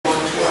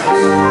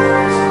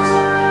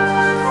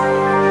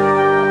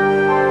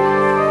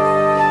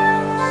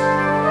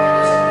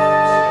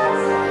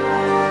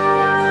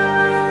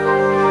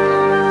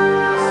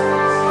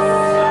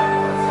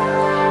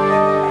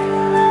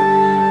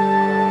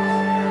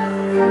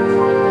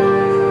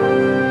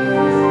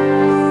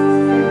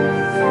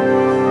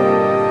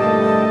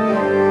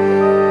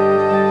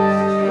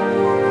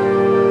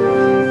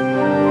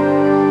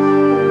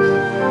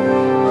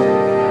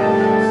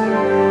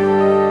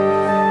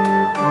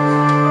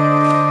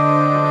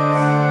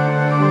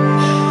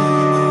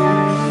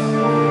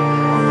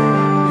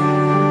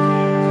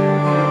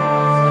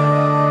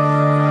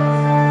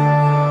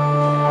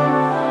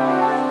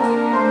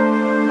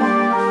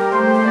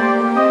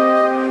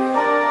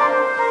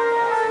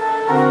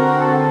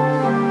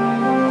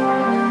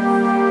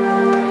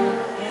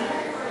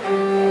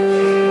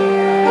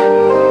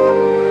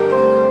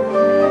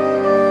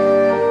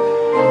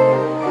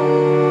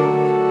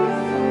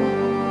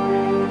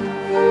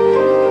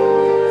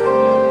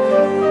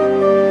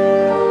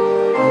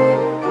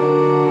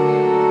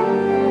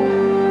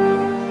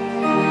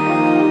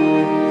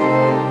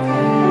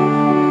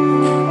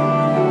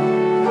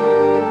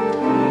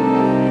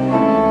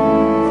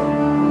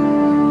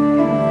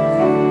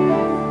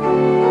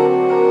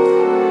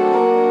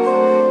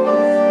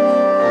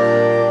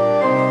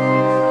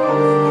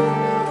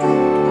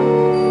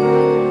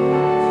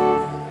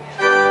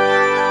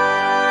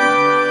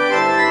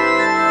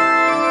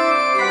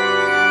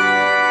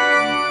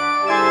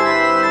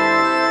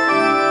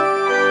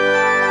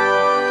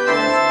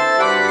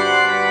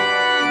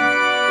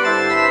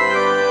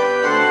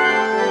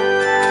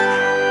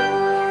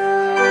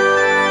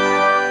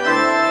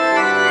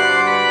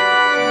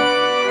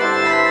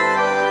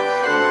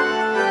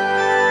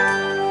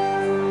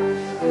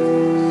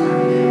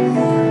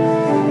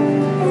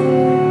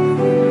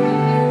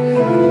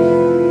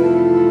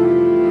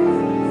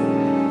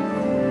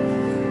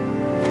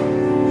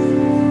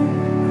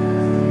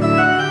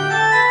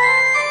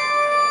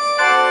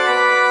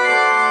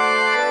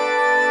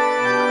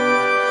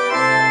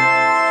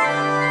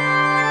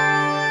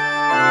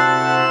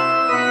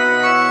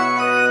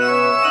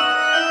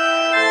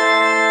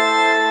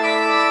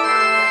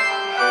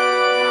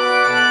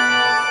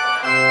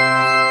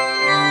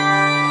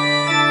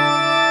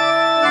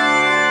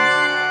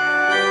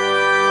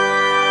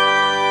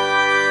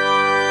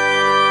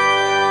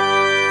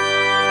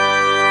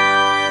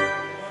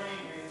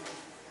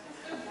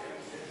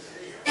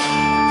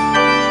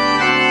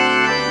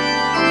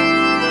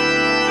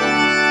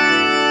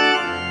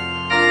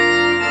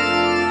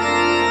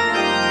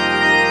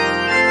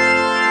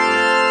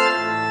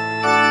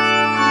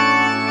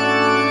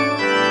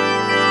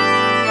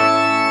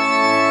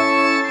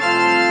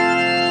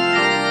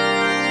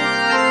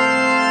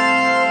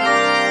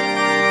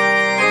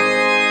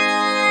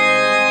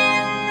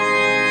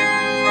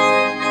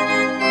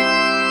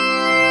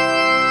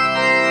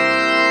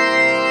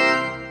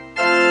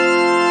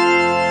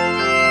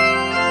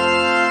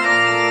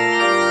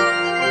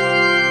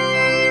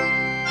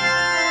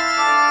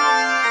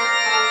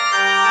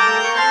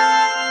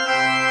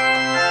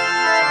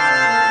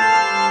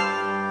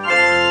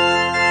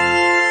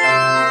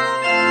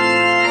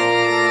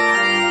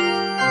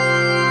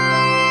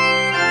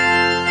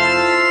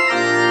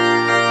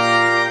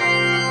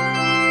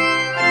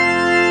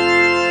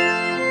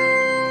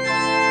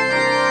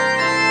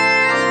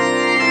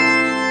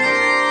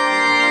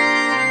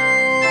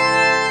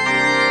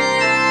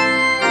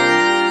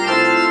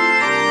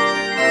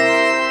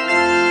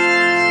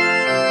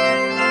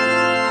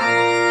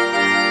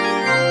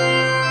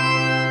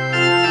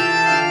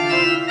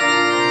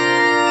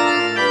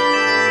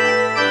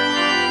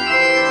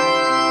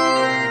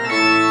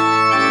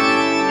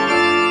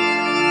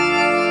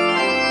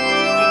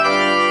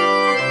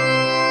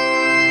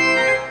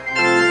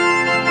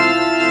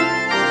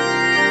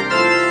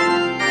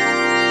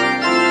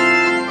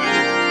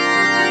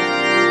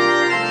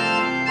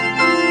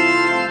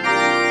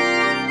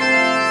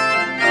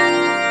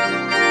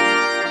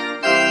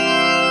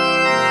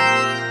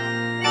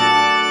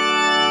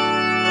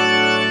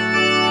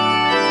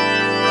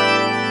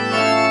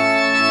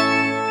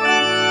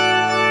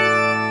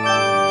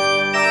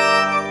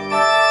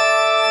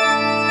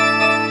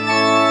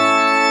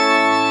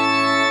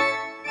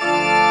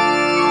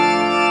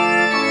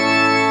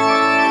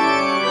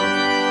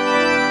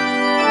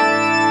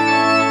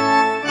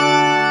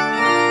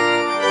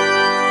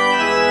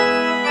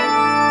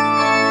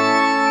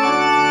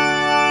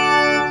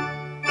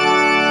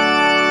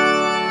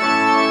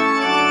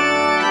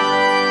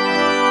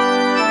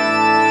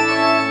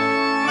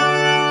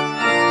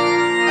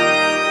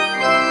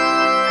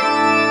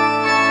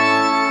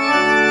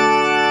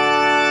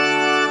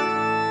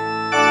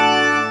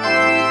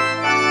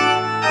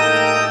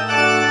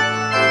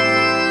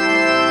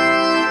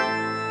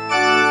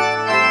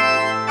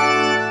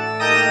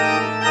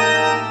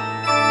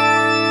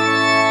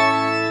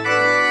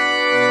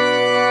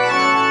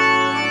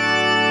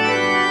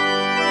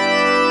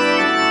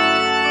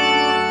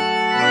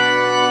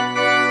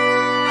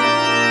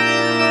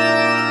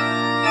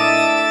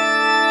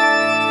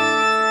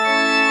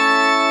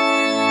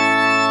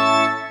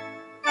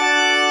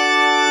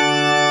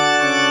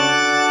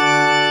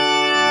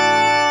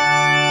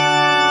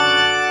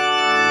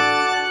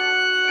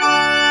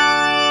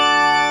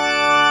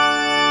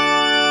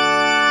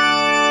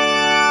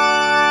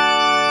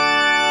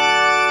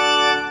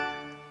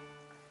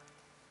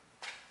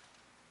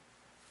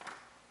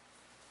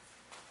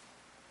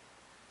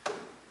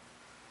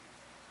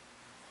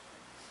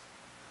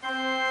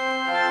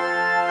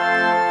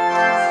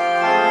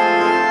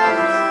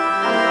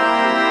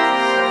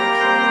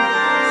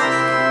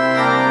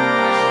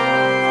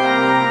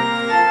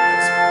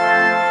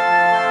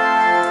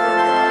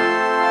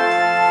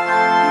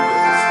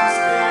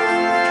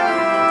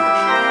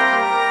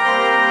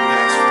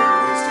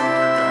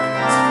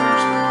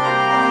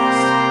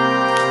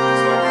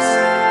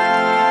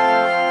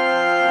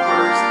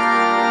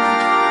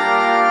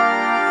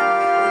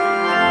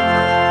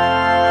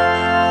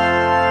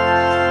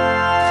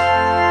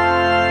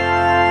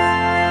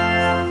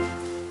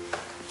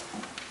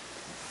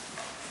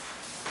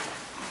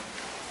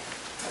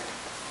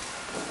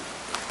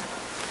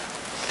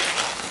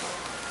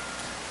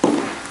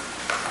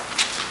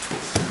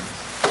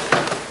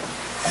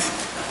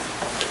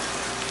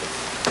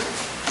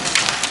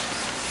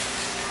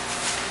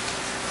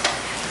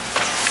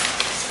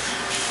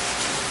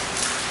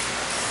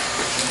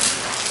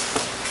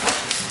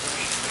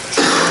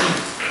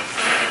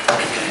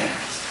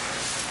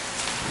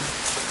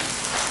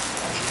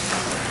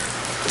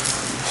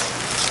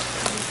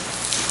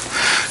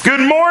Good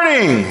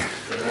morning.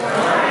 Good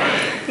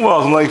morning.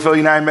 Welcome to Lakeville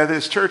United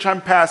Methodist Church. I'm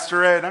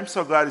Pastor Ed. I'm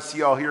so glad to see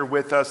you all here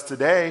with us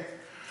today.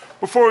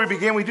 Before we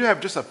begin, we do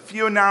have just a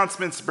few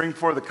announcements to bring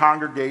before the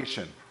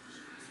congregation.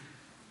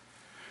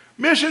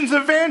 Missions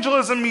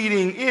Evangelism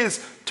meeting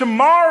is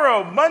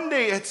tomorrow,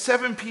 Monday at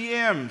 7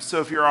 p.m.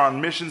 So if you're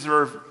on missions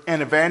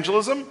and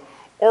evangelism,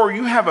 or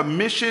you have a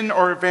mission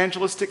or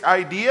evangelistic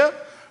idea,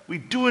 we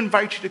do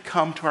invite you to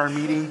come to our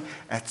meeting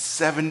at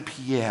 7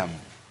 p.m.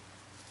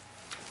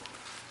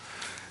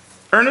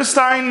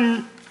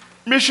 Ernestine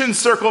Mission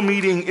Circle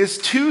meeting is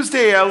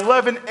Tuesday at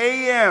 11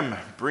 a.m.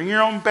 Bring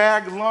your own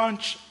bag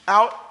lunch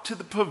out to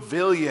the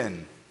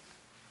pavilion.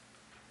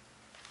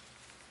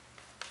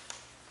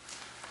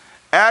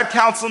 Ad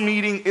Council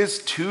meeting is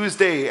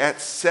Tuesday at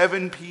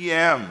 7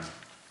 p.m.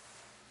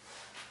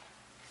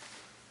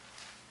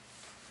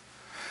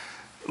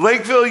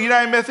 Lakeville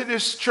United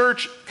Methodist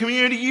Church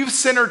Community Youth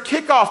Center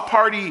kickoff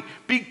party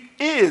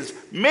is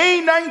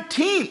May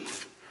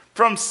 19th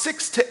from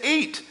 6 to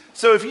 8.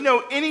 So if you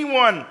know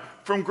anyone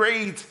from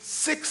grades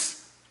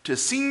 6 to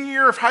senior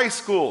year of high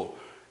school,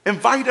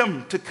 invite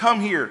them to come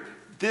here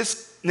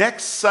this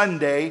next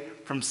Sunday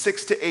from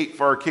 6 to 8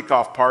 for our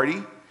kickoff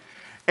party.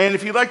 And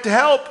if you'd like to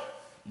help,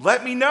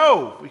 let me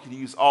know. We can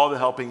use all the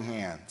helping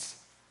hands.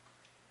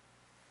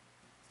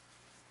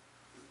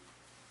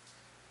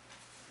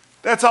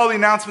 That's all the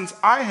announcements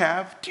I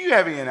have. Do you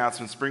have any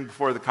announcements to bring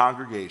before the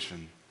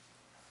congregation?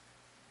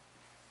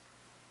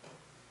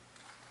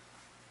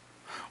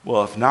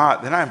 Well, if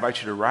not, then I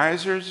invite you to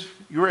rise as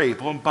you are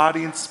able in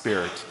body and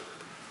spirit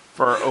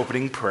for our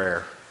opening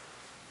prayer.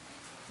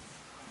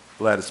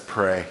 Let us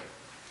pray.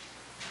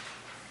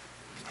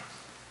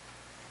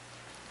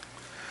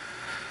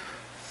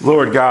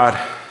 Lord God,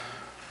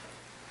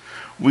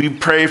 we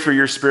pray for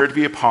your Spirit to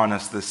be upon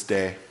us this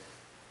day.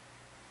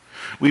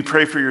 We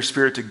pray for your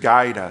Spirit to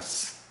guide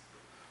us,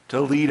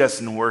 to lead us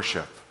in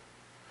worship.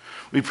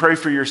 We pray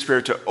for your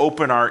Spirit to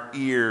open our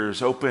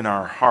ears, open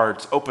our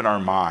hearts, open our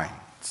minds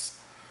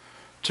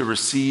to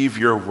receive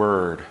your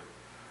word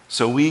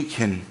so we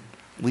can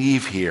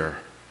leave here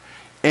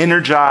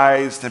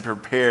energized and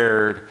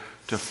prepared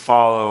to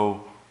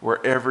follow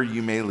wherever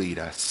you may lead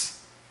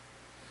us.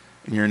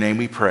 In your name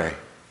we pray.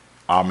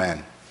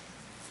 Amen.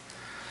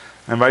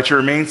 I invite you to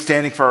remain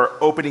standing for our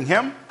opening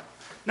hymn,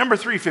 number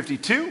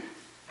 352,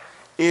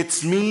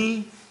 It's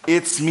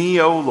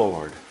Me, O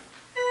Lord.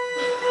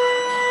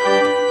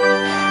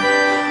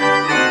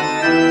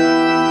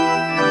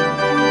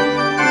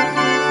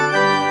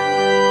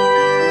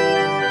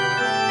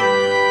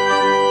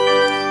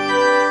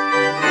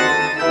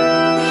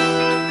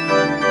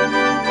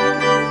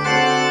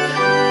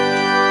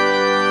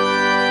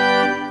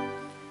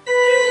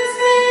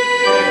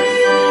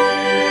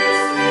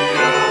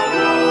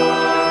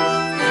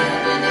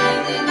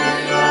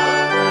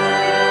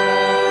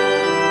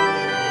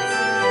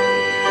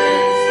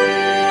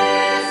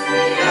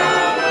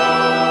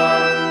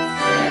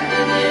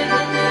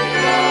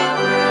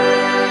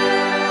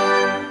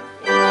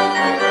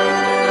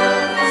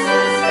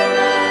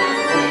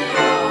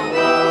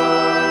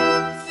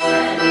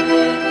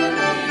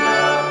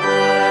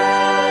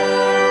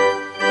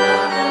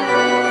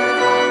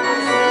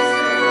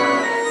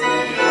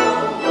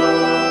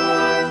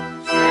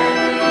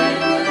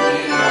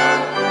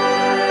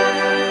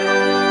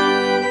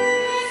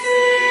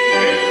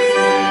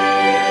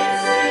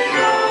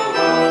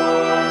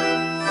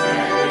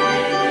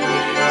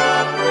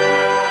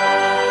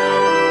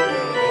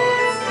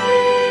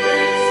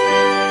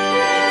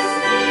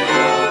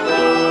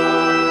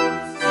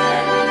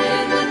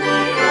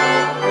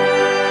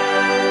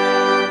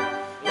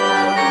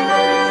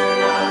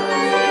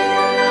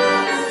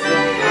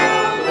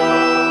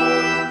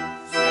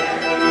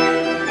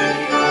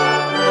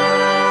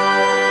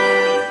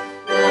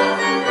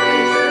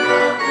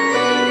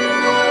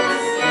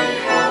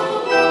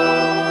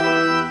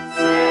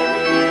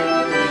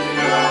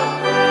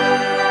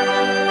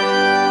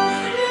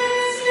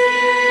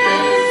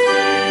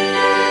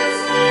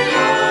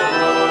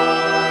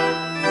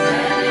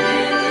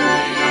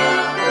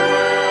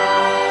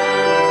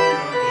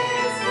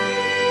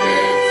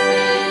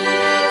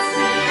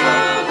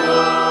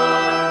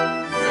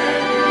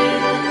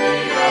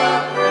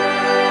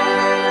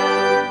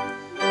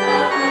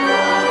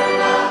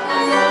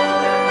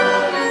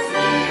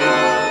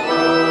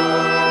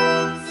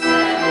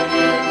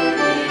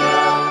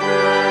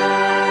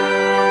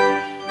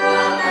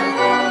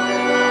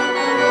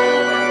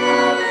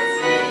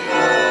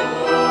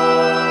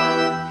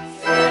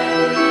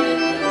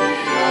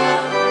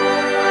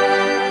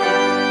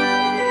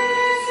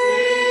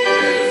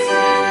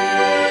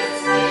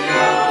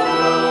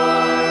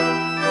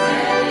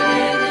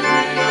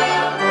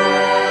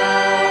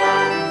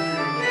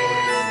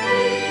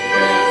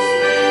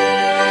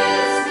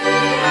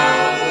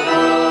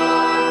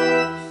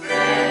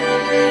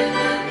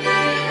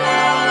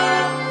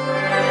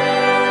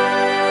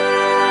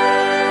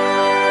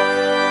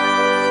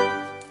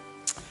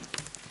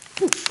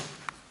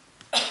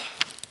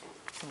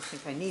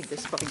 think I need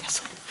this, but I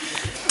guess.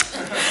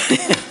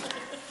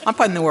 I'm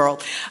putting the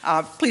world.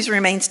 Please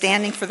remain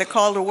standing for the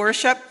call to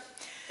worship.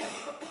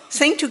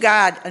 Sing to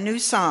God a new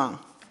song.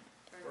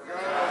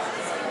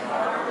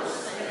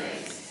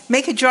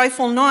 Make a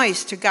joyful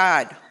noise to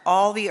God,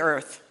 all the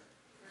earth.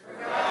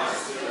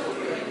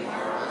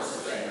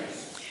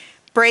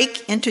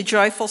 Break into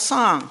joyful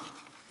song.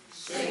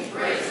 Sing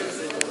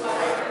praises to the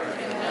Lord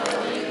in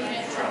melody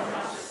and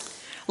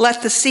trumpets.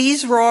 Let the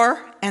seas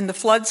roar and the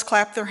floods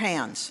clap their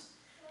hands.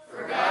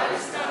 For God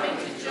is coming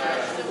to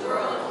judge the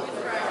world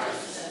with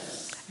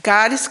righteousness.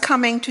 God is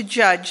coming to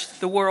judge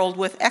the world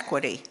with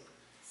equity.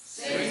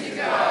 Sing to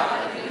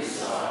God a new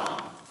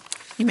song.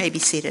 You may be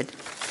seated.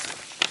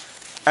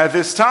 At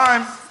this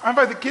time, I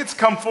invite the kids to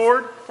come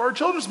forward for our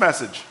children's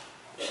message.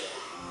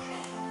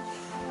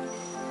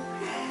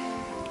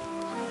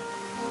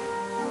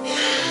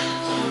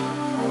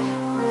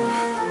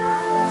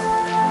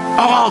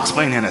 Oh, I'll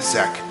explain in a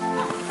sec.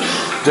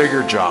 They're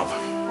your job.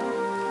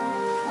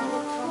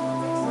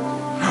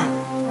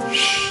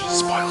 Shh,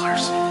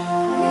 spoilers.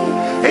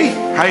 Hey,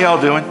 how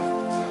y'all doing?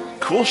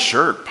 Cool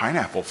shirt,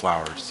 pineapple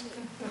flowers.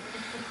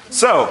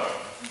 So,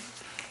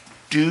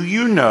 do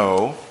you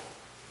know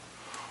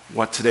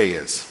what today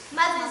is?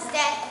 Mother's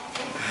Day.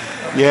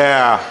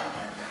 Yeah.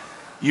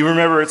 You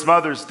remember it's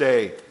Mother's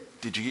Day.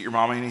 Did you get your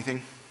mom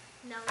anything?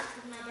 No,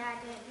 my dad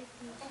didn't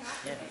take me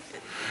shopping.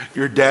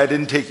 Your dad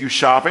didn't take you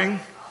shopping?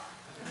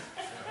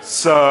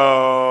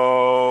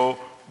 So,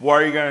 what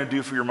are you going to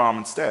do for your mom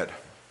instead?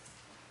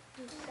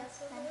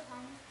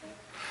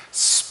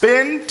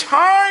 Spend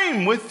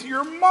time with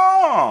your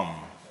mom.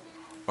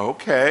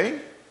 Okay.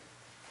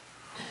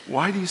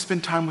 Why do you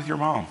spend time with your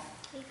mom?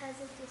 Because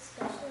it's a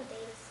special day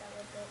to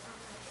celebrate on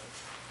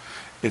Mother's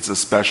Day. It's a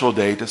special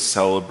day to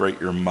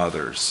celebrate your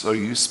mother. So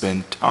you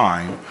spend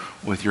time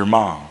with your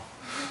mom.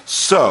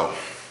 So,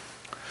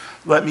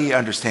 let me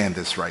understand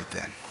this right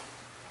then.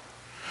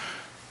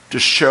 To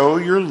show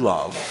your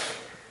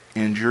love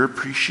and your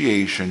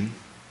appreciation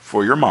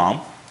for your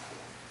mom,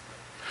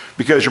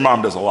 because your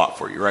mom does a lot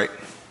for you, right?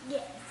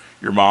 Yes.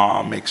 Your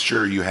mom makes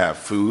sure you have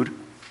food.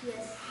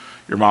 Yes.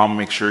 Your mom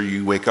makes sure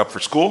you wake up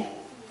for school.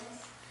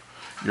 Yes.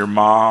 Your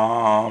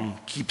mom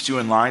keeps you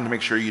in line to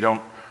make sure you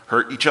don't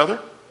hurt each other,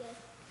 Yes.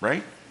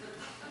 right?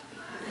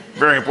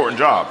 Very important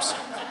jobs.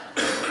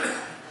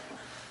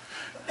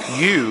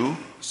 You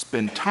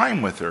spend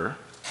time with her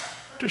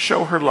to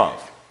show her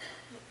love.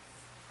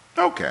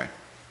 Okay.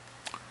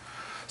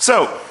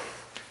 So,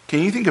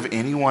 can you think of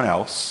anyone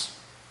else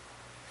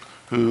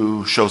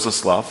who shows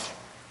us love?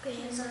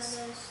 Grandmothers.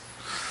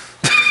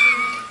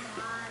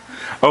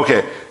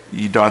 Okay,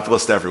 you don't have to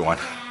list everyone.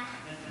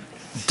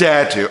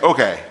 Dad too.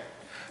 Okay.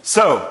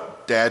 So,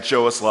 Dad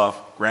show us love,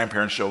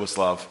 grandparents show us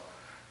love,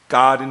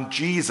 God and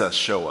Jesus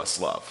show us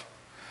love.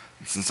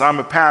 And since I'm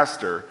a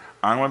pastor,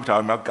 I'm going to be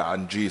talking about God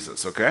and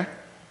Jesus, okay?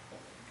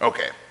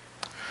 Okay.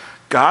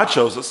 God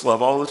shows us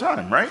love all the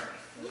time, right?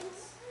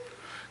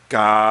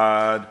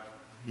 God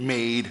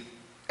made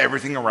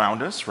everything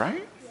around us,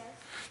 right? Yes.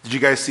 Did you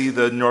guys see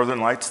the Northern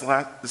Lights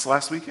this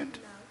last weekend?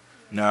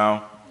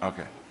 No?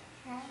 Okay.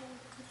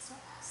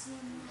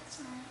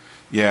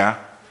 Yeah.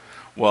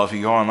 Well, if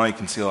you go online, you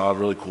can see a lot of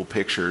really cool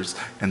pictures,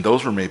 and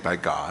those were made by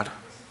God.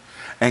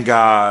 And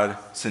God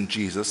sent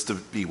Jesus to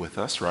be with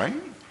us, right?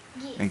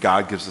 Yes. And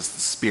God gives us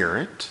the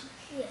Spirit.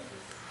 Yes.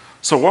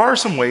 So what are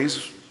some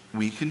ways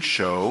we can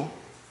show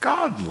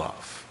God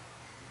love?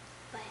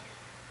 By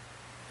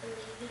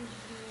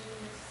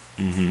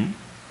believing Him.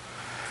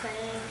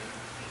 Praying.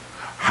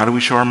 How do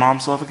we show our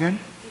moms love again?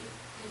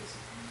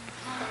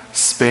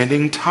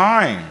 Spending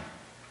time.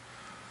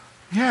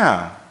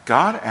 Yeah,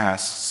 God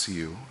asks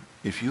you,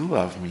 if you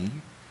love me,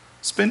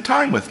 spend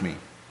time with me.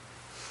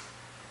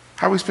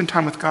 How do we spend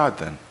time with God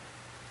then?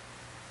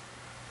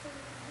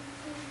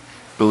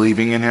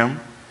 Believing in Him,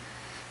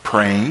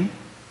 praying,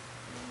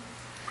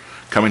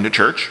 coming to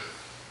church.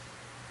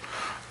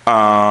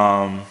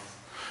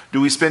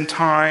 Do we spend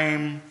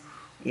time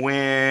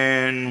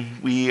when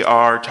we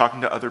are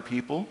talking to other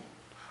people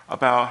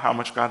about how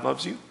much God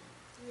loves you?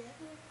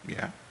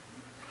 Yeah.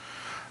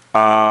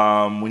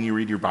 When you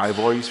read your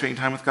Bible, are you spending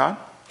time with God?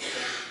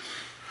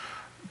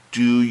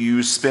 Do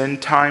you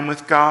spend time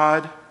with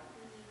God?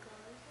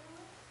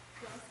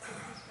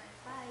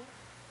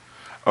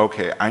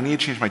 Okay, I need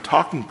to change my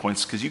talking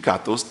points because you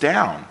got those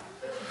down.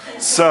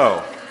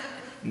 So,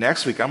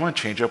 next week I'm going to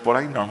change up what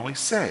I normally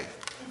say.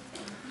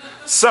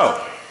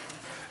 So,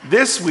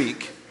 this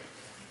week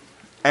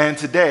and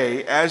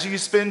today, as you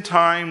spend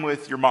time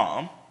with your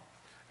mom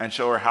and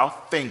show her how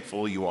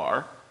thankful you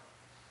are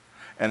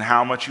and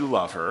how much you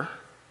love her,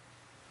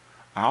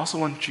 I also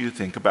want you to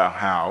think about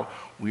how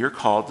we are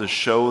called to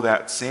show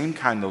that same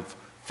kind of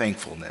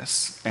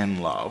thankfulness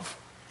and love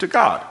to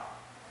God.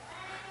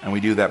 And we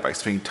do that by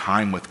spending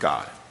time with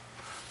God,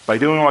 by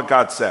doing what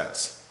God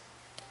says,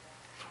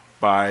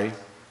 by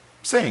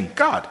saying,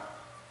 God,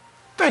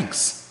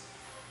 thanks.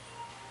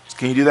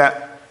 Can you do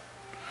that?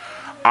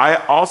 I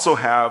also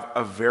have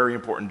a very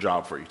important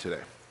job for you today.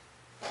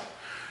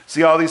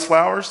 See all these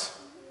flowers?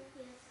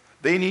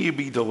 They need to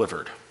be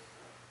delivered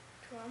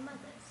To our mothers.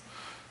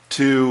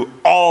 to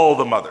all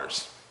the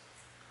mothers.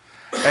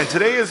 And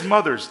today is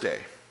Mother's Day.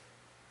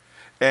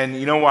 And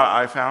you know what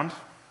I found?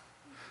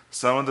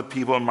 Some of the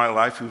people in my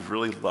life who've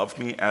really loved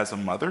me as a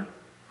mother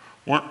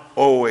weren't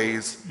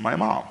always my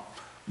mom.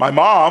 My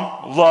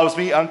mom loves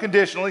me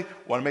unconditionally.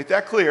 Want to make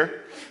that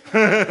clear.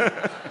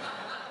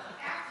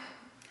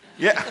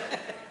 Yeah.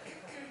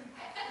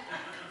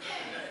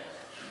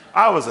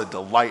 I was a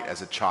delight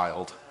as a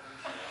child.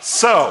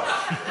 So.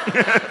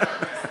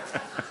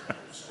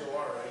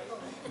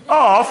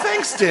 Oh,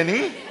 thanks,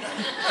 Denny.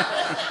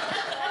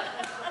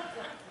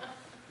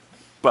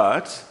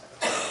 But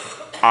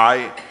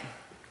I,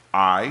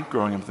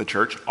 growing up in the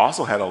church,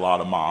 also had a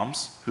lot of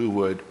moms who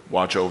would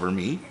watch over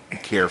me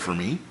and care for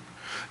me.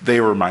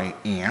 They were my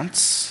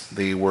aunts.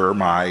 They were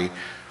my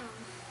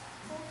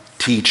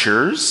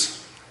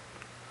teachers.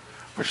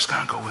 We're just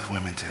going to go with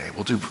women today.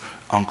 We'll do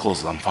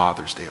uncles on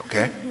Father's Day,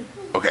 okay?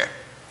 Okay.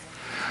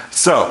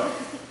 So,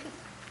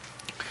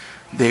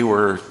 they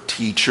were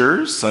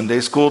teachers,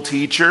 Sunday school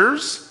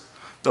teachers.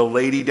 The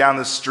lady down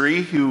the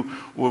street who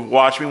would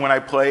watch me when I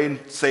played and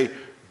say,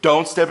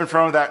 "Don't step in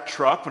front of that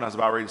truck," when I was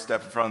about ready to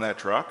step in front of that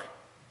truck.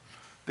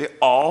 They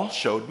all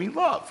showed me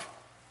love.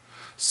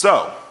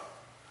 So,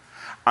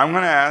 I'm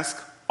going to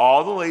ask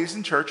all the ladies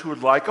in church who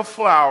would like a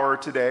flower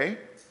today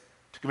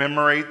to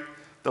commemorate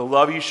the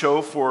love you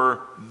show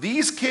for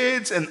these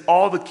kids and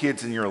all the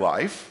kids in your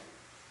life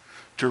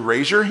to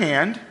raise your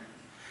hand,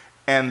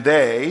 and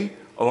they,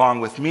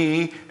 along with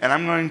me, and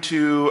I'm going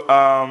to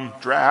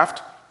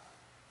draft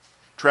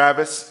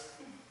Travis,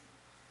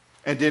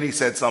 and Denny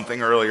said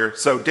something earlier.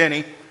 So,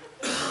 Denny.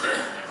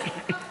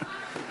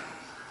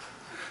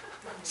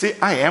 See,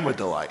 I am a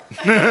delight.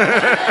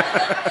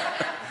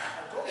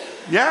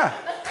 Yeah,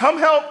 come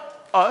help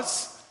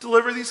us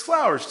deliver these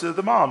flowers to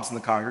the moms in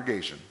the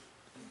congregation.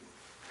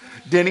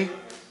 Denny.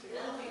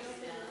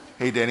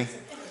 Hey, Denny.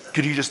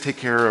 Could you just take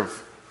care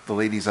of the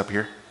ladies up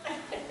here?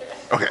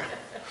 Okay.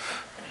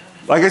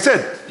 Like I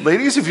said,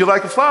 ladies, if you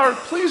like a flower,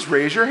 please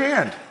raise your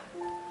hand.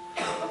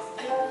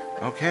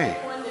 Okay.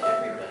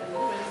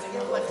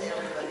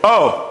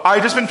 Oh, I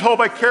just been told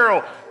by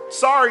Carol,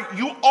 sorry,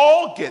 you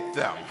all get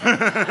them.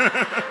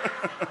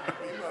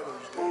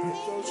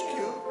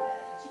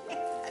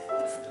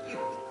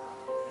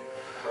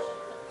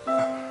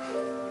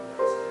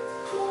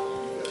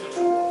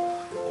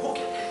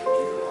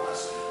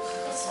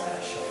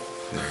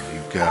 There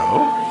you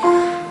go.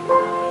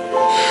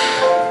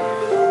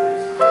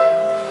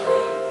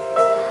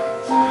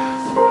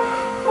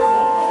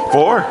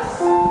 4.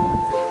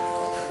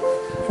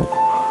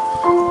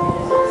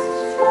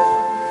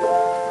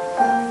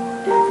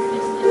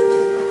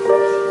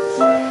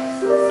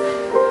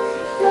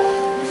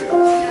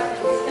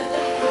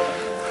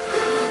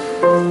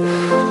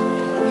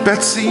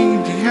 Betsy, do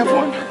you have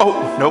one?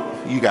 Oh, nope,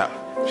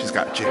 she's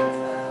got you.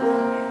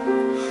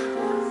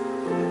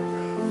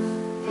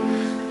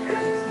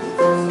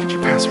 Could you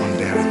pass one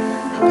down?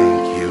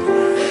 Thank you.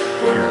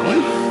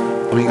 Carolyn,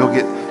 let me go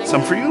get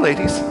some for you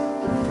ladies.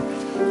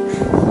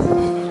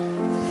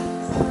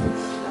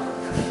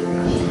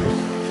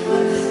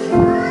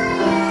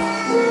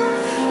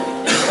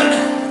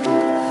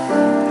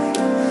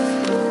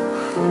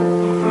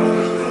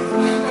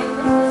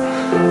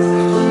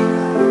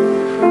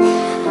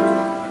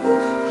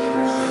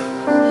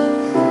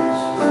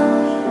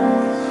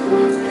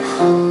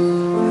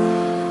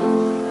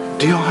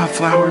 Do y'all have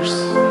flowers?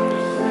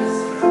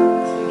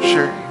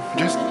 Sure.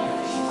 Just,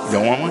 you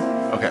don't want one?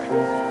 Okay.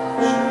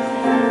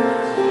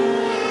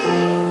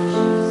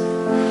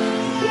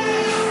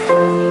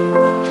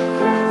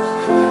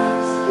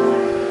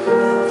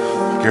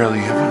 Girl,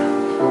 you have one?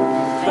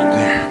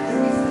 There.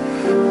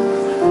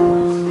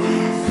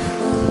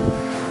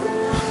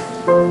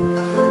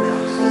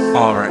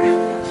 All right.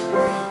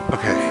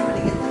 Okay.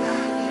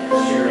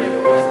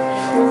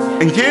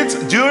 And kids,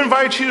 do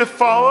invite you to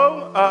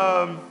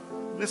follow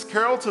Miss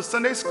Carol to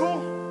Sunday school,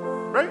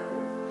 right?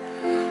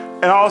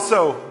 And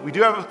also, we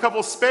do have a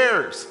couple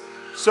spares.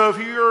 So if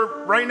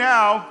you're right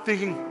now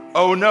thinking,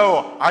 oh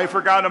no, I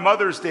forgot a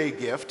Mother's Day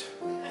gift,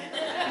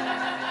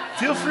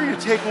 feel free to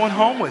take one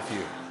home with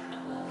you.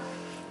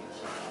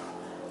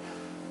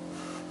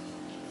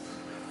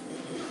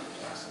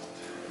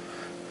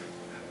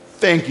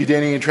 Thank you,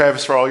 Denny and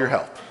Travis, for all your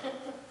help.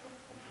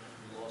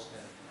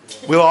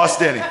 We lost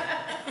Denny.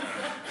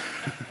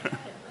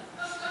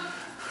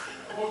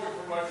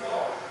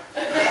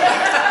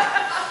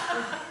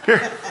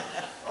 Here.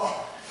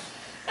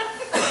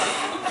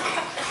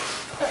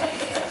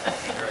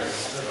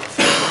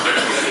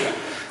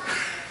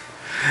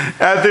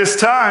 At this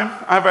time,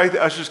 I invite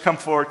the ushers to come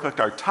forward, collect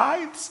our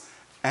tithes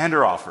and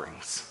our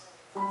offerings.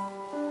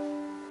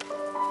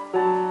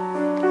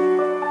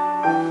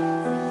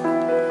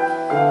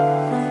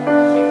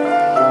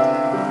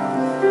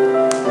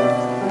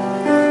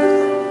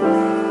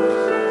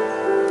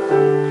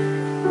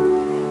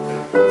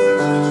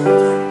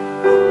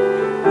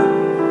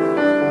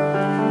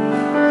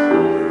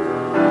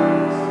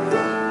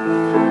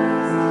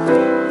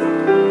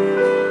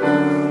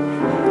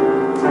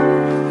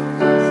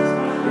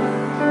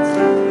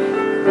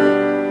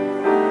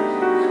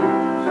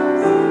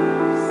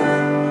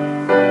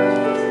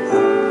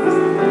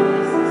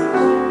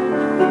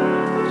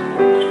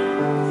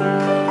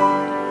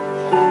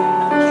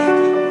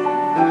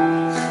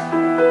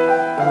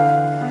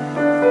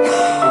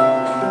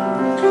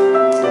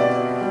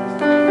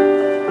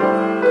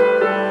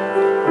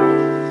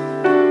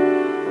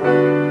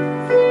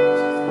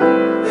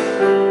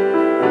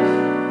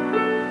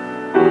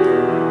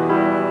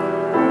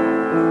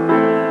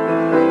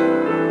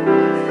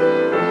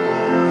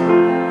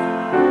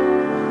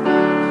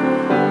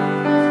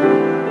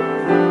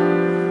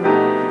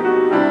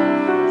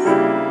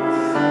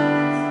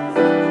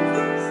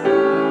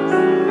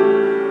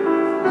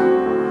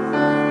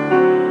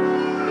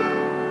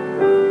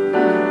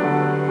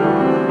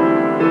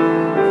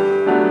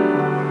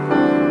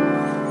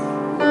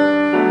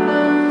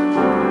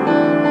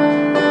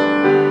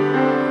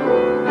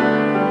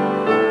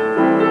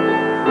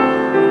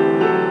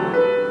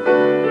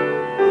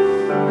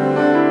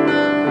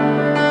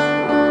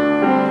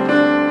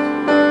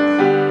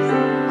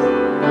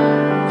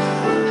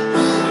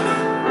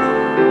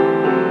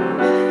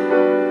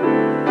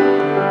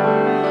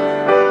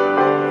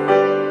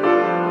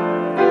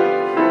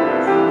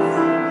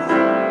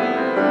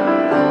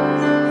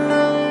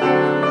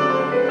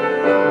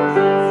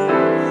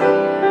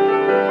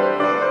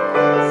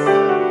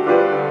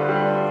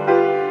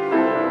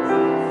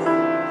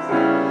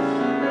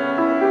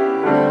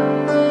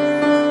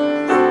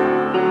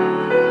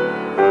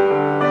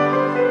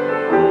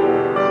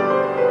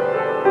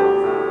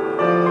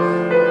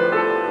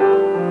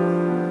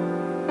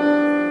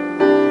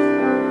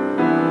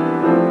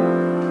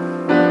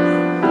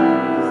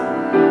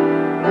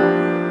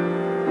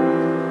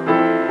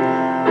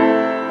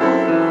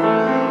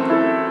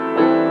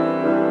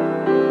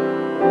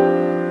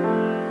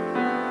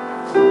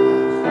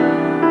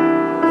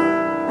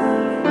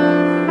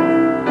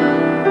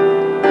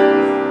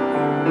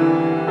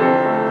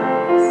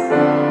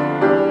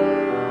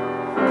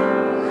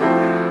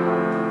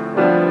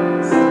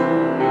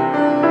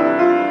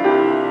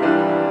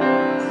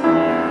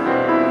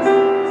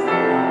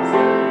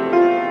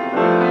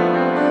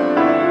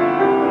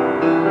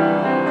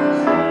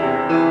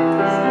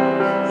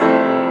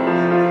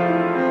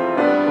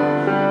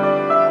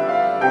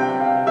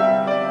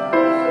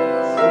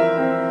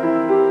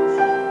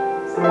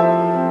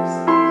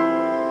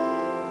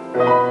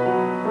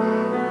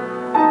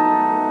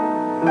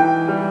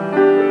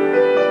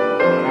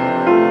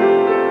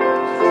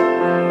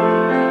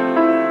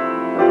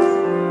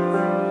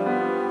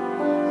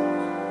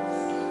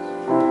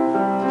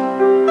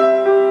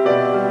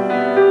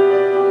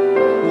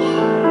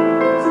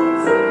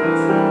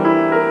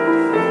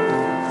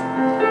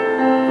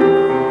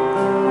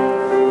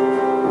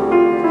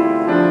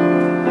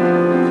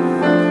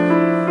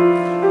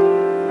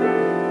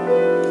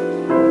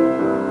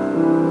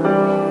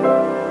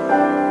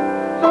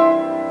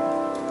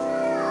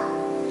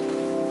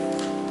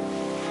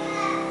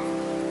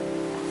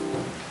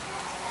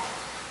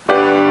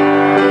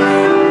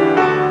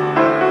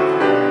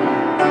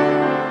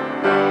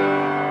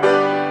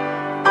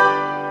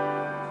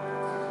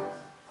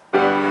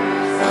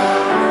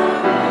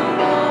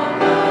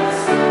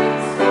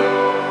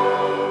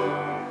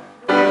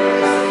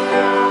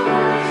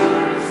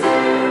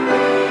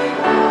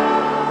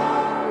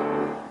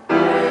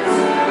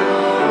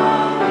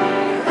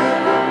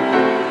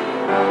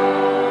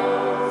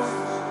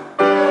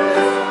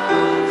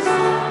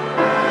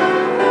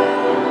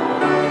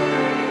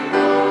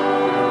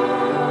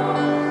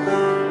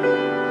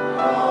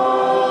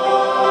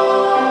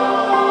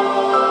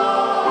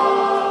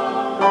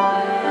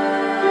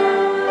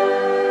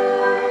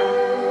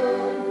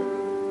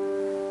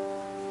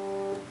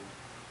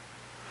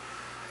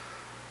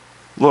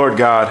 Lord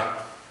God,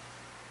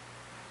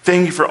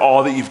 thank you for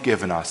all that you've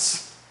given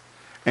us.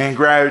 And in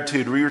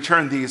gratitude, we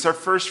return these, our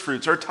first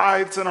fruits, our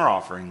tithes, and our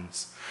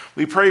offerings.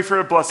 We pray for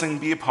a blessing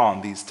be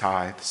upon these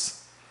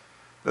tithes,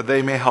 that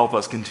they may help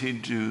us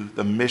continue to do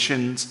the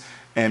missions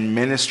and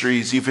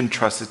ministries you've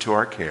entrusted to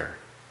our care,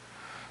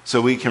 so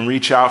we can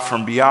reach out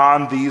from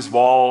beyond these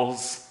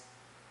walls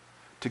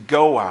to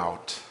go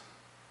out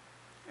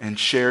and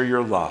share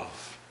your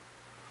love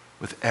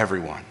with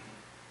everyone.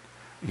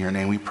 In your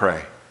name we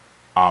pray.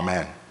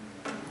 Amen.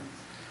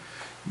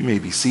 You may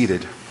be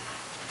seated.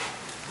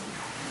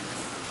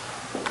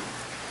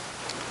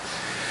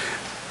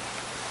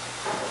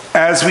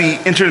 As we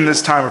enter in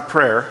this time of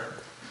prayer,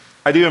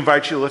 I do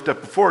invite you to lift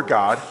up before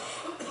God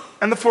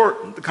and before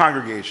the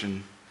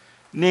congregation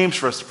names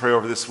for us to pray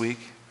over this week,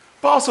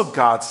 but also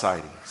God's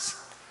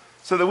sightings,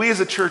 so that we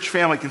as a church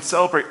family can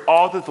celebrate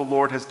all that the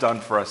Lord has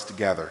done for us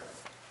together.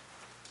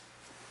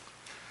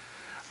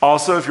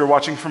 Also, if you're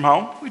watching from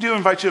home, we do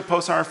invite you to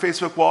post on our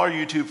Facebook wall or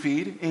YouTube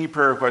feed any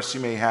prayer requests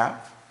you may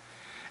have.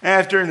 And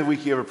if during the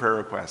week you have a prayer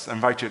request, I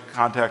invite you to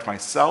contact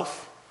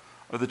myself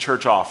or the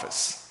church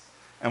office,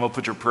 and we'll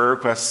put your prayer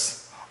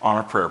requests on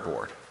our prayer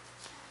board.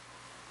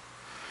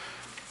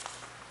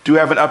 Do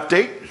have an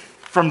update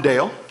from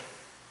Dale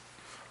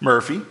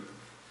Murphy.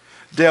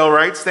 Dale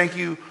writes, "Thank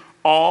you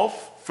all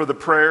for the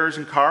prayers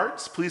and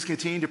cards. Please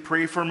continue to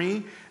pray for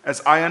me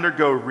as I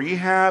undergo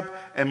rehab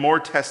and more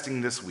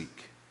testing this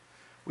week.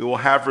 We will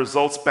have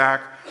results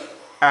back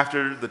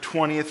after the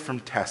 20th from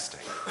testing."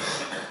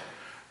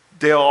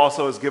 Dale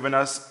also has given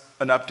us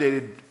an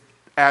updated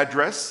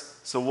address,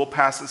 so we'll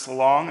pass this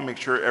along and make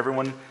sure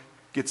everyone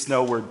gets to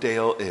know where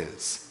Dale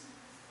is.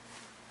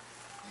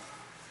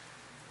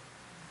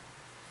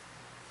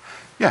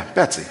 Yeah,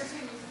 Betsy.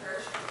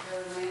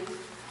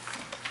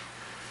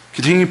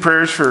 Continue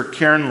prayers for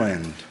Karen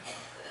Lind.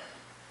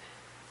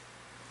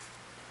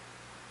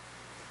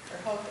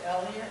 For Hope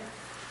Elliott.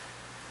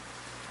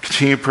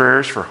 Continue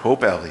prayers for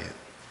Hope Elliott.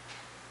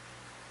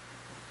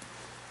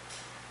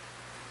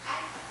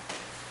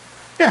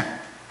 Yeah.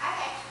 I'd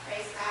like to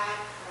praise God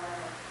for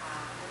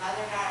the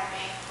mother-daughter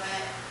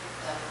banquet,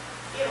 the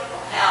beautiful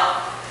help.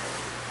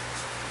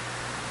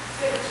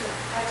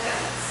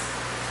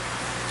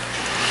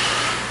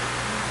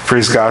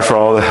 Praise God for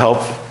all the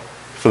help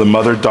for the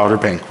mother-daughter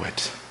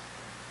banquet.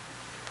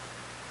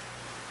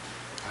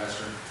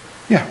 Pastor,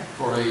 Yeah.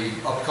 for the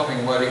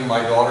upcoming wedding,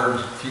 my daughter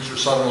and future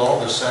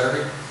son-in-law this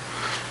Saturday.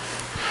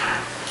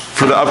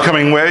 For the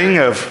upcoming wedding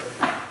of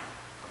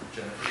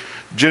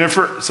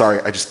Jennifer,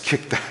 sorry, I just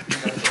kicked that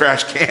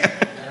trash can.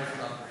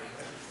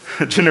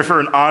 Jennifer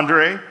and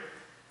Andre,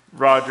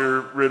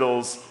 Roger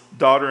Riddle's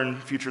daughter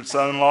and future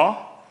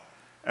son-in-law,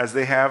 as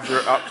they have their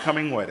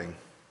upcoming wedding.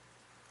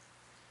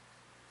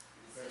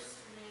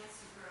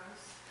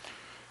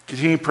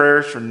 Continue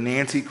prayers for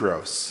Nancy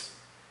Gross.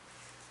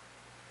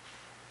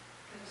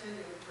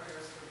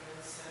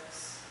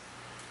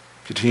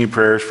 Continue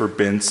prayers for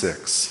Ben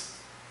Six.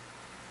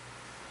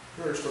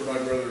 Prayers for my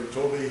brother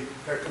Toby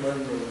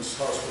Heckman, who was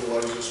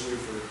hospitalized this week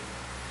for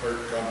heart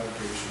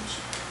complications.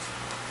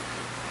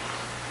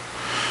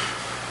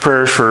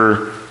 Prayers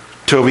for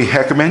Toby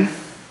Heckman,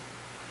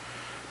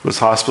 who was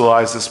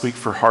hospitalized this week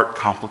for heart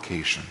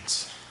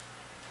complications.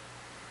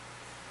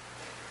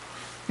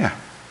 Yeah.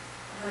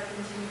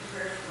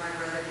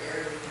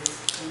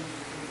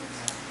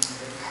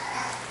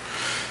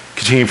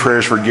 Continue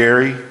prayers for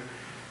Gary.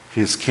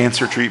 His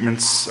cancer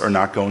treatments are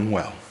not going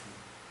well.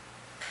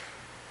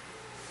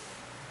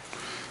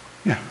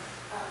 Yeah.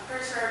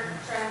 Prayers for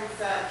friends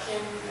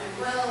Kim and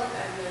Will and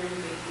their new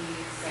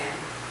baby Sam.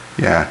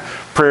 Yeah.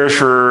 Prayers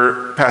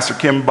for Pastor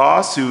Kim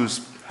Boss,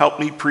 who's helped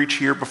me preach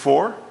here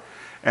before,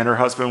 and her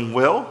husband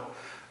Will.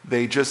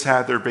 They just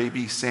had their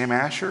baby Sam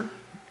Asher,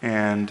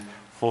 and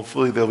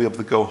hopefully they'll be able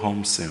to go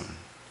home soon.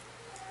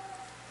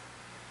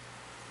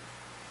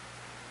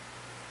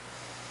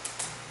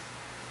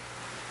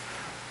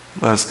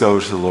 Let us go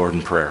to the Lord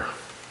in prayer.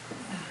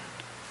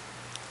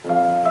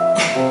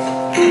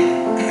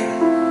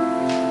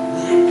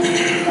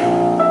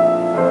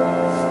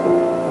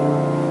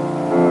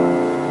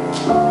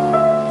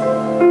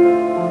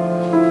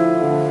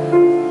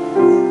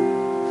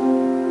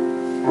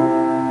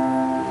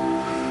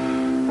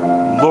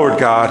 Lord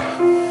God,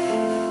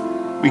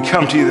 we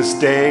come to you this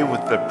day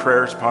with the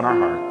prayers upon our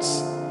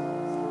hearts.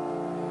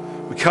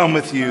 We come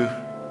with you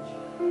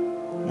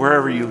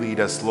wherever you lead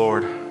us,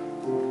 Lord.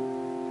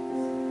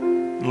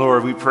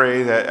 Lord, we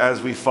pray that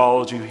as we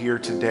followed you here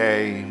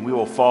today, we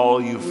will follow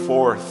you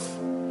forth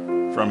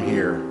from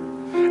here,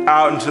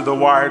 out into the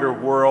wider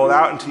world,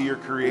 out into your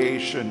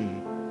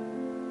creation,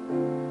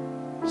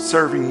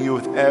 serving you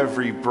with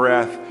every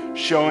breath,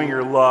 showing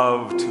your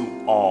love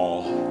to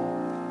all,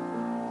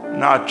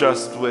 not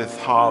just with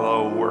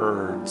hollow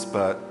words,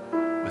 but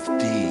with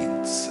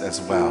deeds as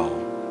well.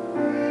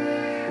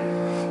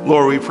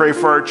 Lord, we pray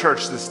for our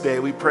church this day.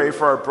 We pray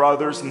for our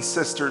brothers and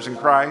sisters in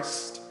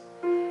Christ.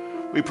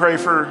 We pray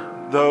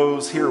for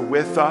those here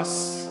with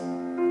us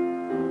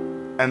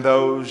and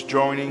those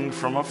joining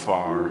from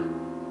afar.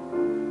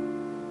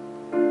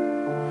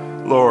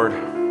 Lord,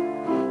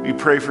 we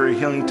pray for a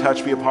healing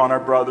touch be upon our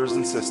brothers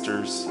and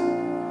sisters,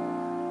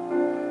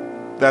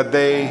 that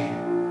they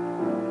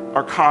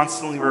are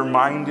constantly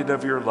reminded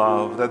of your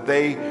love, that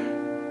they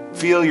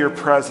feel your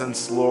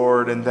presence,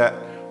 Lord, and that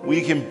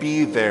we can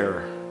be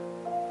there,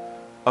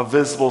 a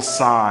visible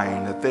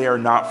sign that they are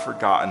not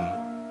forgotten.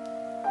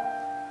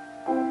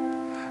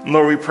 And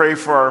Lord, we pray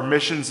for our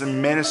missions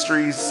and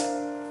ministries.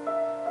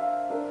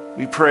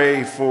 We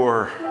pray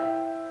for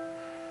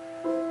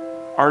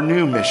our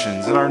new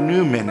missions and our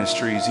new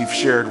ministries you've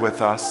shared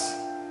with us.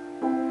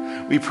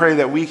 We pray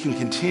that we can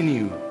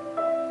continue,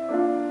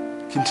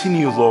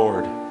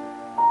 Lord,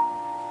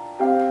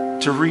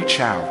 to reach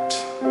out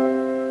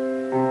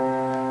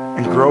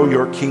and grow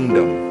your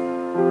kingdom.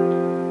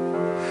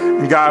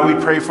 And God,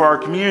 we pray for our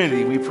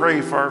community. We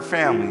pray for our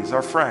families,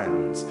 our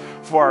friends,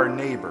 for our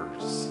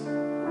neighbors.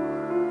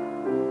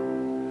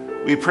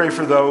 We pray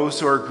for those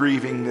who are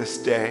grieving this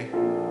day,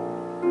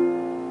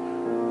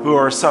 who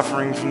are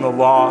suffering from the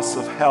loss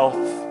of health,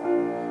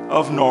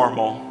 of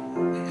normal.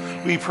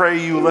 We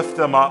pray you lift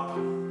them up.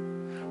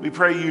 We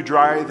pray you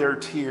dry their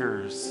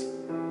tears.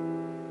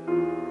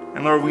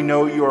 And Lord, we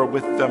know you are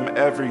with them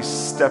every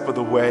step of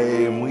the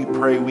way, and we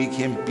pray we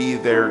can be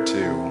there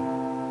too.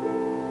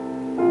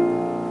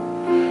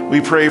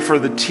 We pray for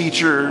the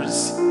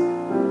teachers,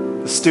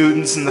 the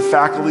students, and the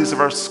faculties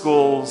of our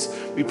schools.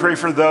 We pray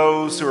for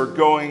those who are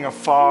going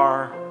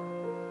afar.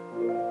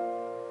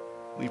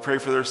 We pray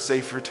for their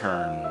safe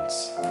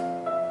returns.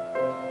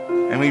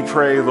 And we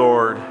pray,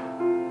 Lord,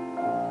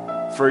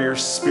 for your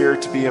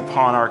Spirit to be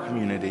upon our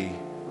community.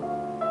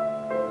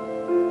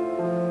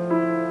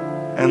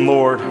 And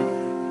Lord,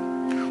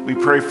 we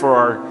pray for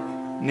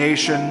our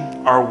nation,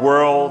 our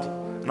world,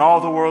 and all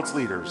the world's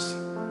leaders.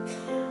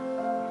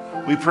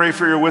 We pray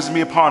for your wisdom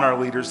be upon our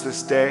leaders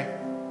this day.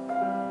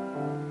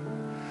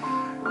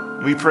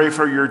 We pray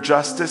for your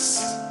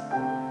justice,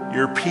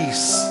 your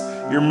peace,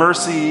 your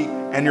mercy,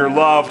 and your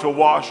love to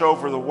wash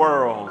over the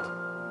world.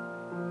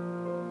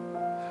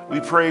 We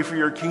pray for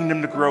your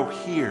kingdom to grow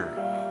here.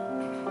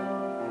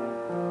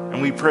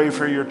 And we pray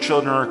for your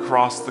children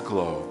across the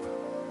globe.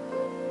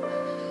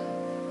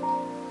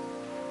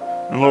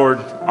 And Lord,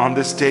 on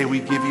this day we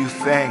give you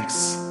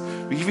thanks.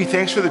 We give you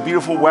thanks for the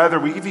beautiful weather.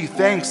 We give you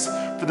thanks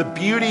for the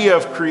beauty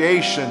of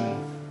creation.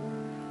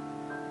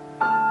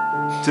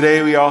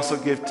 Today we also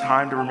give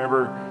time to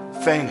remember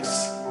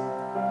thanks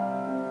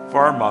for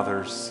our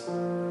mothers,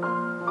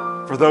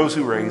 for those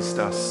who raised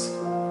us,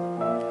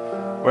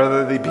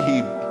 whether they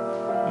be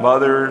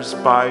mothers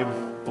by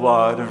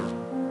blood or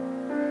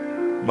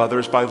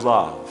mothers by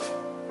love.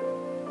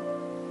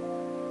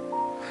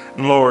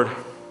 And Lord,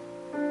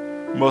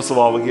 most of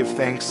all, we give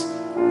thanks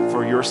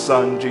for your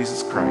Son,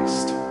 Jesus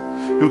Christ,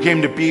 who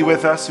came to be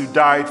with us, who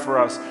died for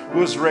us, who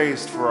was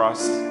raised for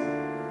us,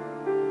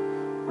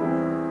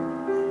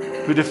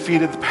 who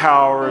defeated the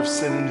power of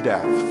sin and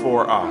death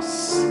for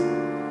us.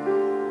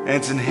 And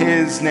it's in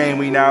his name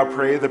we now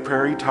pray the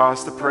prayer he taught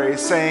us to pray,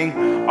 saying,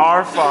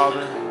 Our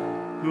Father,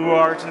 who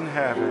art in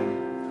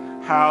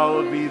heaven,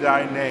 hallowed be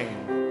thy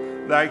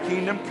name. Thy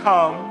kingdom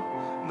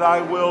come,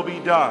 thy will be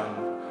done,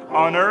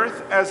 on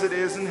earth as it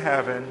is in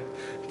heaven.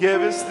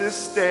 Give us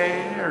this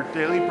day our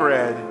daily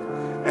bread,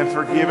 and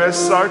forgive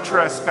us our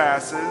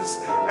trespasses,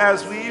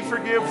 as we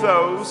forgive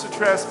those who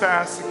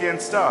trespass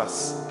against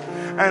us.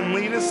 And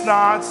lead us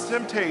not to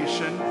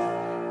temptation,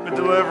 but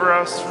deliver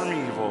us from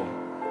evil.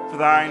 For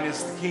thine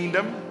is the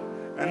kingdom,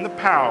 and the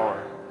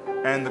power,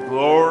 and the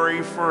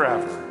glory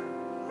forever.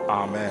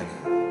 Amen.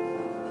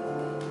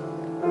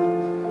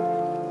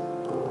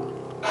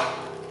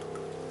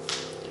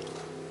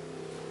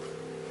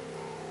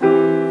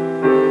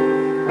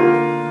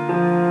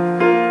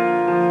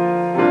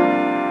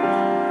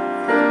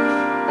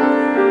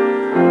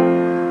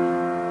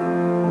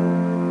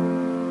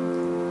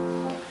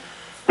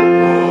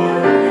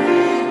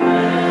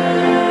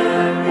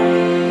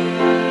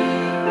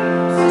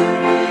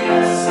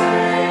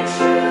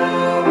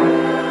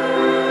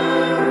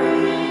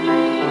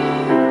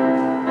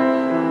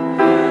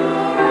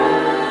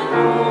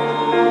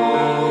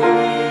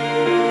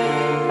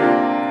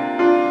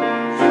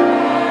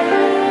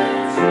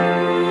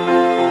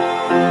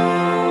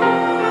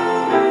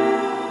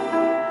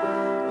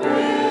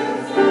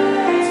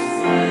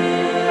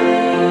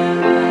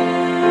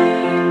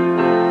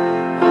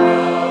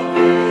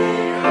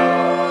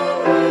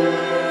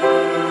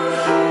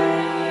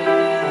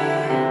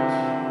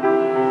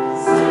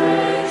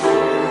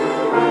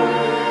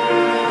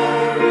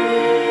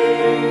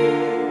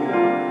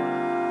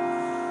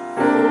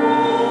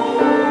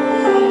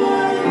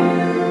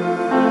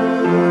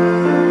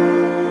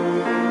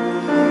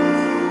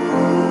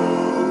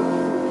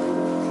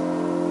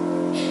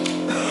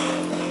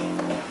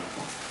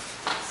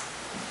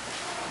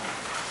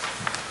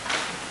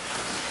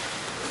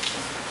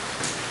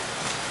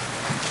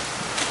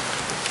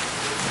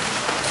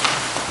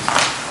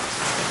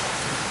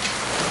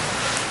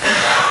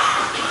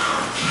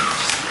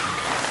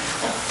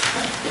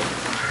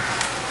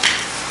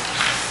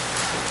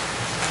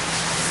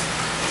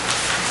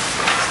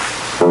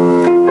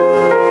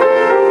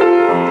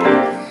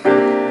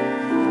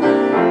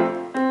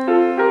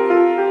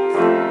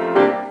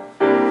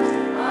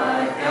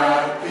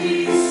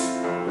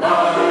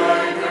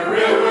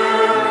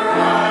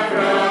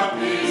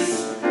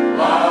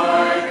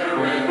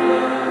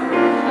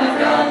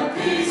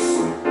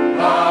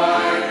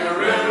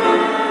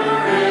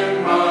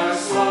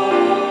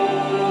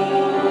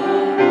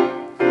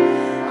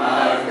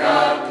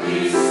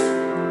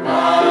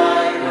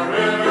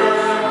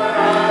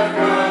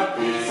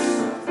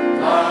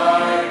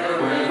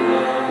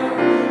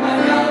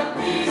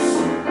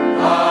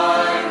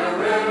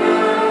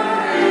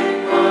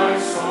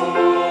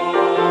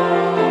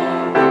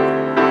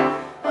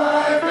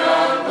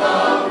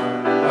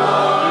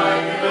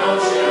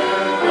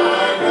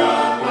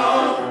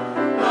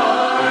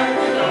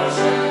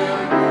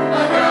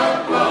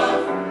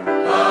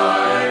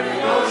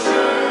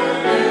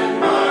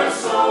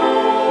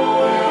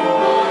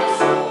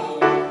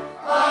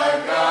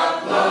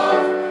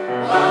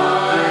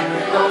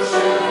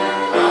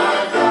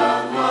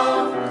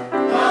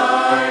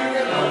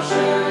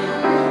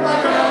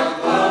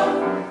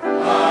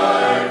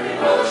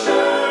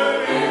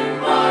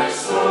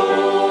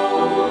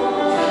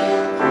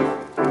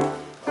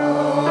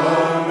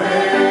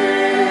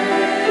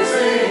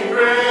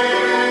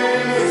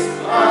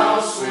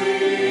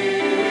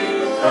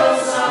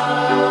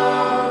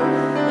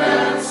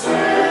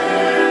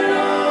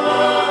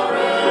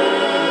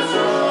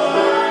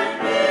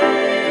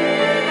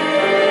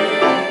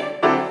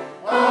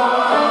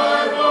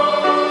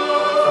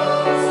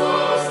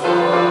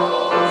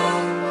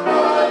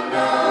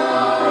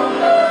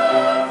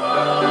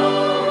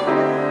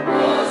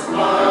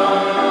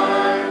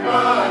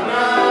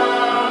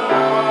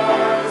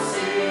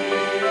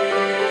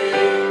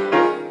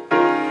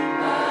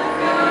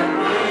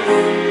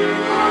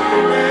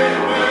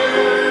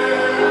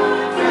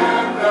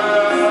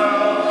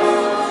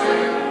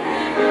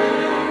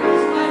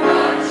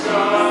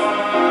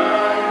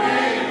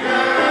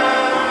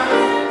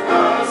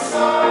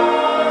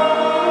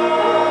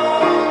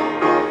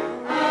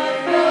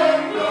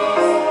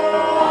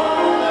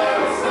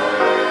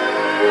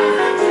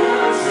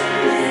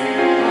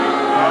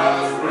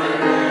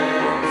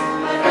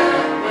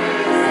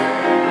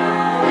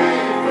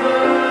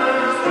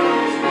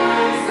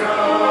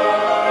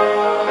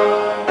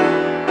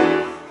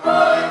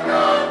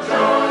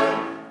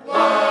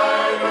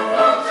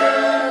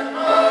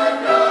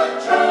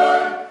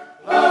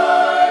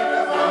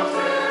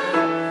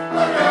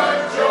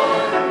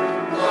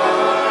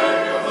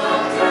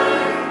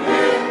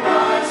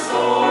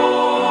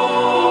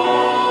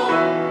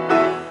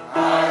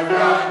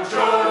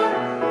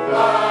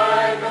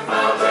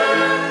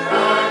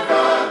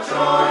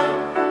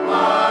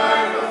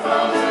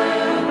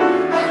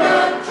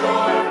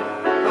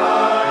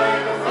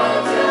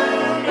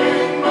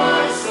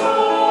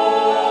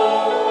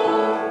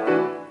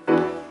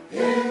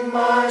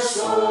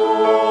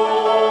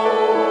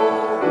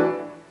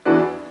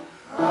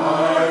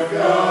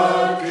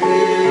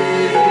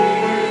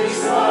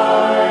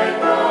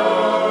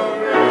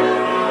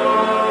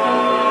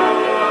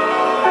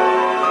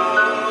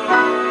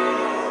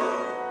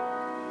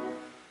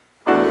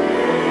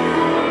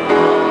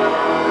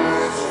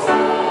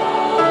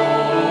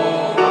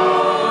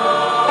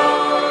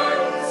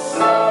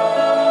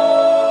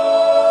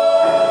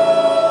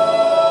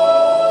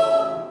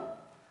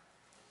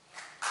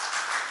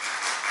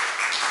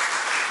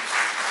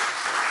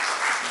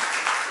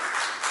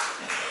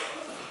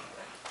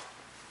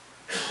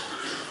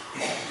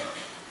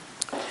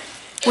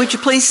 Would you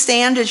please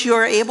stand as you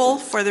are able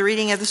for the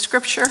reading of the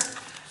scripture?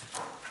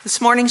 This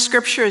morning's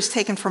scripture is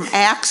taken from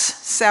Acts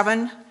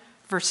 7,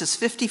 verses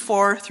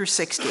 54 through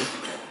 60.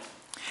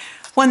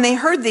 When they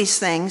heard these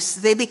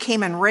things, they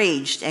became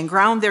enraged and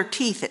ground their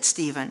teeth at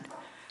Stephen.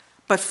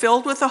 But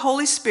filled with the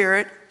Holy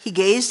Spirit, he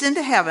gazed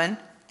into heaven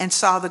and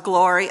saw the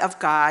glory of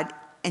God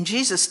and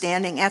Jesus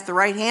standing at the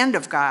right hand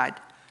of God.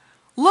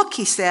 "Look,"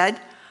 he said,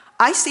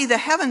 "I see the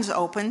heavens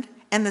opened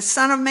and the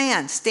Son of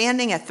Man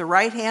standing at the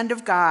right hand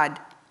of God."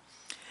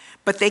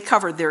 But they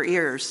covered their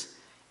ears,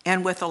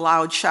 and with a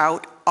loud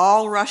shout,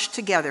 all rushed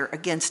together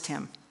against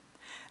him.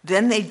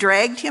 Then they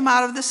dragged him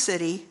out of the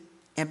city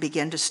and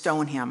began to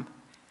stone him.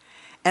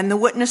 And the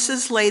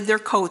witnesses laid their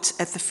coats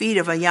at the feet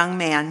of a young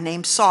man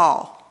named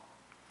Saul.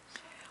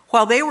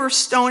 While they were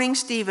stoning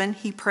Stephen,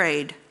 he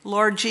prayed,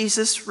 "Lord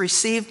Jesus,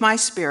 receive my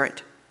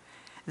spirit."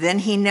 Then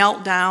he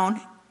knelt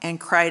down and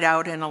cried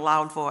out in a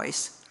loud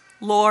voice,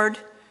 "Lord,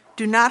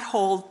 do not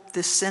hold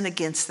this sin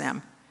against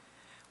them."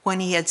 When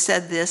he had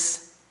said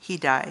this, he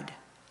died.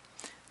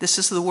 This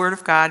is the word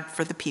of God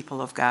for the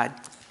people of God.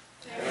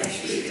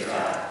 Thanks be to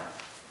God.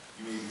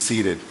 You may be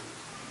seated.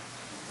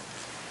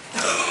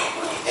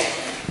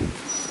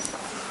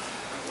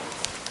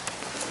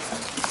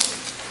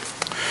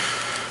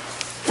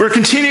 We're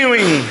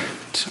continuing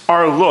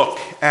our look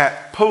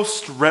at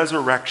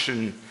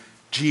post-resurrection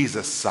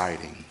Jesus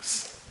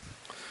sightings.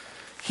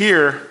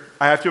 Here,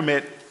 I have to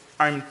admit,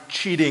 I'm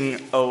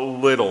cheating a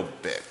little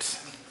bit.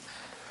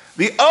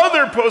 The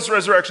other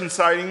post-resurrection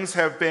sightings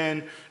have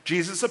been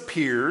Jesus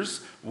appears,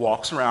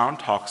 walks around,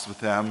 talks with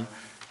them,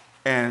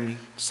 and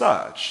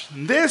such.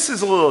 This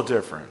is a little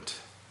different.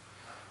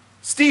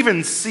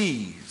 Stephen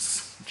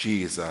sees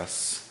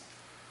Jesus,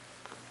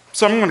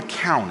 so I'm going to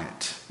count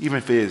it, even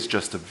if it is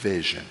just a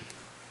vision.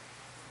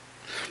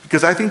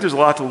 Because I think there's a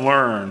lot to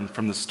learn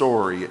from the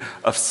story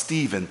of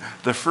Stephen,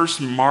 the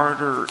first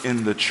martyr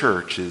in the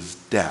church's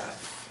death.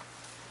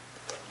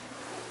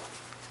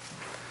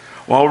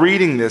 While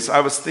reading this, I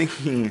was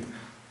thinking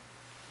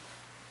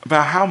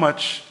about how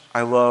much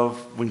I love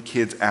when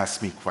kids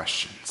ask me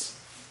questions.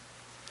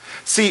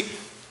 See,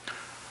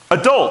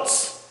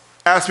 adults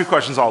ask me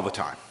questions all the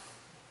time.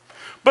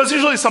 But it's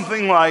usually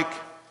something like,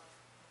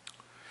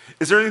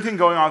 is there anything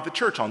going on at the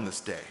church on this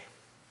day?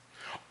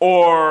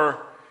 Or,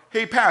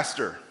 hey,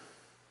 pastor,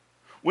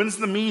 when's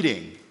the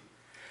meeting?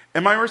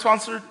 And my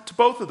response to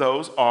both of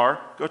those are,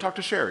 go talk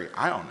to Sherry.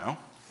 I don't know.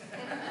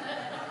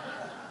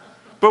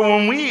 But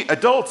when we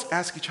adults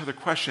ask each other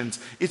questions,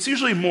 it's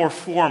usually more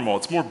formal,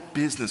 it's more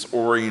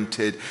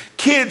business-oriented.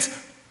 Kids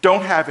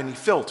don't have any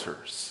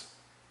filters.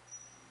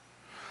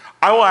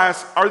 I will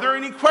ask, are there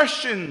any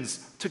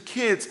questions to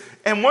kids?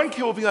 And one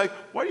kid will be like,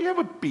 why do you have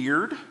a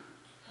beard?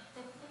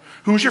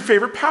 Who's your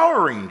favorite Power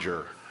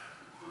Ranger?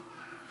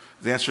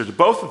 The answer to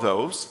both of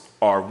those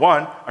are,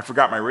 one, I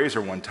forgot my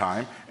razor one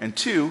time, and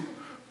two,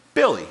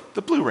 Billy,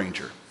 the Blue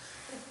Ranger.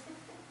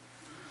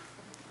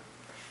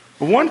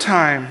 But one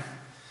time,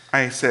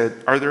 I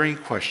said, are there any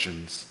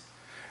questions?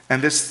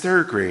 And this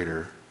third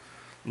grader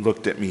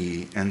looked at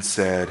me and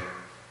said,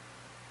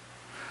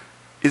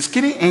 is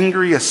getting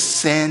angry a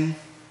sin?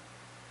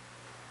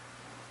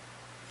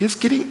 Is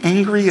getting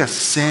angry a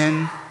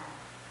sin?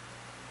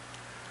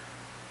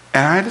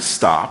 And I had to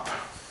stop.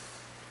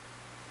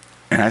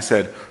 And I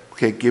said,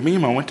 okay, give me a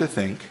moment to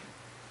think.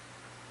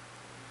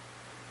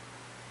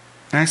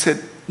 And I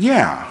said,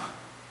 yeah,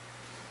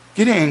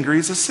 getting angry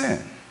is a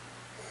sin.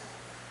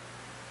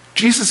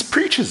 Jesus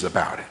preaches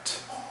about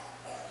it.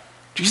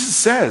 Jesus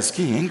says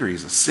getting angry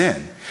is a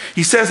sin.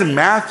 He says in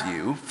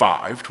Matthew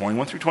 5,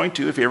 21 through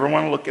 22, if you ever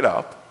want to look it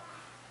up,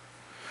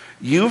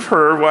 you've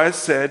heard what is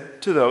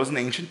said to those in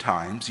ancient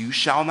times, you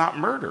shall not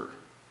murder.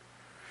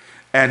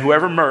 And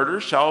whoever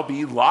murders shall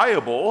be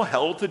liable,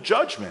 held to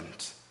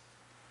judgment.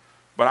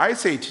 But I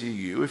say to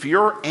you, if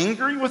you're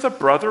angry with a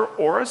brother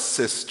or a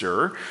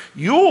sister,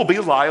 you will be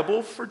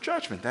liable for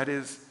judgment. That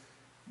is,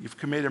 you've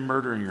committed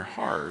murder in your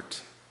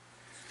heart.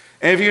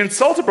 And if you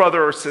insult a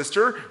brother or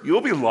sister,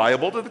 you'll be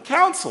liable to the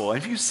council.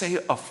 And if you say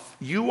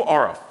you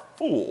are a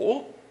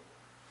fool,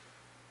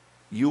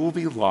 you will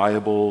be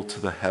liable to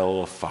the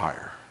hell of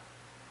fire.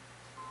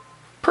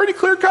 Pretty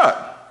clear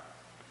cut.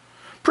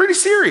 Pretty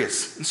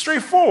serious and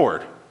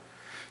straightforward.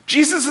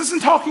 Jesus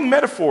isn't talking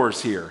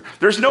metaphors here.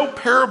 There's no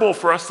parable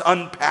for us to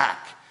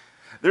unpack.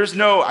 There's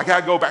no, I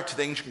gotta go back to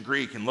the ancient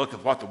Greek and look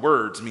at what the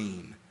words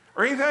mean,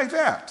 or anything like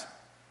that.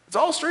 It's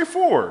all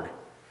straightforward.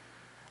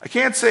 I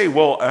can't say,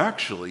 well,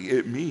 actually,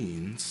 it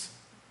means.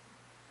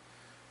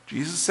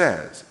 Jesus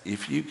says,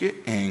 if you get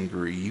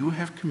angry, you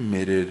have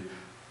committed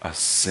a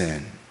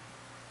sin.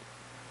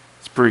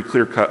 It's a pretty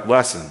clear-cut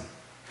lesson.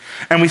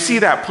 And we see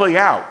that play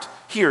out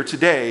here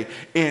today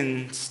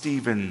in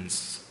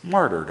Stephen's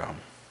martyrdom.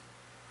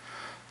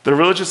 The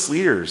religious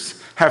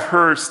leaders have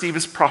heard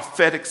Stephen's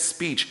prophetic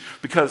speech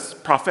because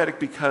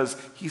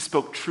he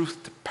spoke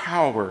truth to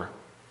power.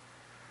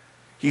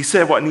 He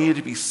said what needed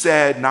to be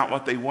said, not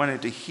what they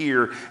wanted to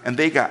hear, and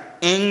they got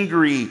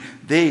angry.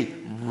 They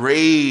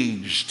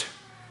raged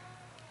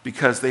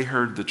because they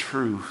heard the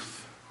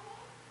truth.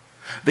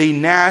 They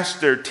gnashed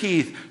their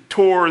teeth,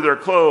 tore their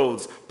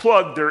clothes,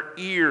 plugged their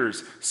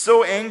ears.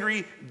 So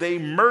angry, they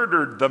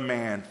murdered the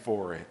man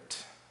for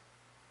it.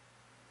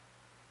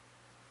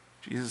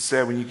 Jesus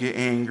said, when you get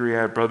angry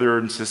at a brother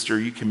and sister,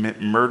 you commit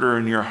murder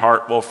in your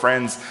heart. Well,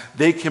 friends,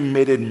 they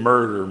committed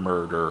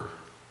murder.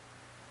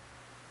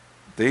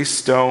 They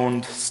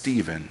stoned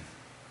Stephen.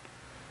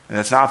 And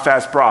it's not a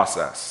fast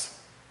process.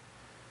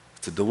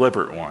 It's a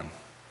deliberate one.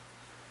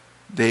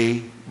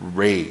 They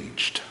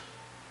raged.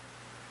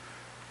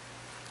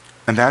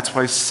 And that's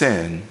why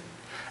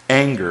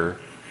anger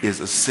is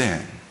a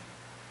sin.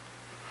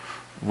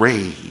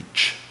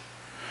 Rage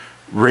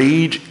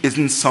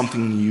isn't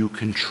something you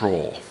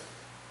control.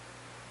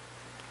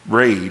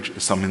 Rage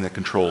is something that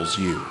controls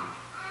you.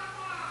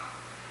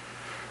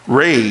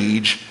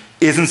 Rage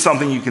isn't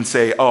something you can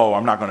say, oh,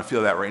 I'm not going to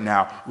feel that right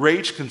now.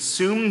 Rage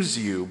consumes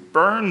you,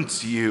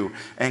 burns you,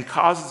 and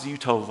causes you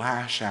to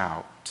lash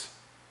out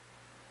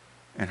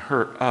and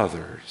hurt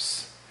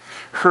others.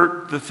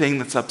 Hurt the thing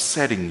that's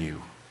upsetting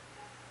you.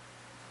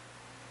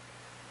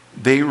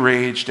 They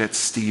raged at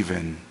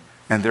Stephen,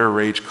 and their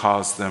rage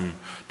caused them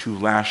to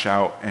lash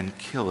out and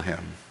kill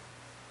him.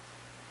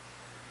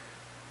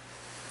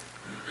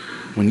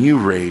 When you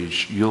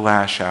rage, you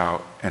lash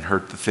out and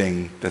hurt the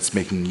thing that's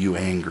making you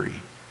angry.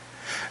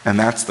 And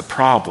that's the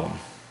problem.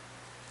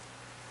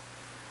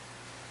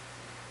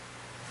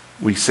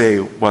 We say,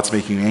 what's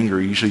making you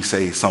angry? We usually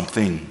say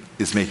something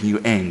is making you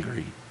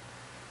angry.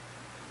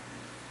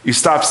 You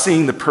stop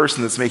seeing the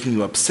person that's making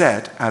you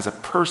upset as a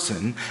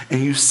person,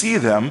 and you see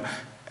them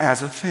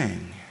as a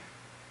thing.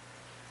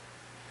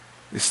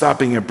 They stop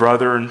being a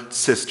brother and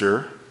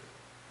sister.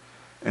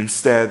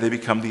 Instead, they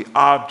become the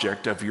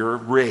object of your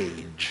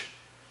rage.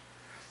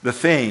 The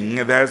thing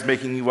that is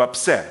making you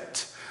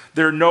upset.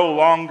 They're no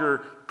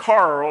longer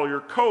Carl,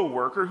 your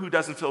co-worker, who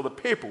doesn't fill the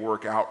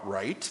paperwork out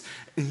right,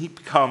 and he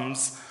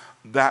becomes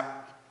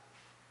that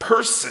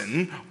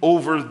person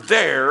over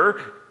there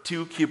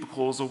 2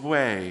 cubicles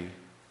away.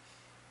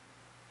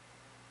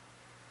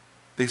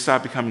 They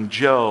stop becoming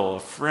Jill, a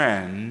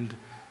friend,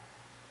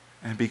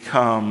 and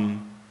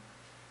become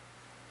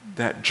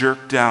that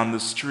jerk down the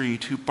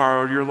street who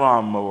borrowed your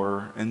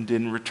lawnmower and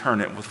didn't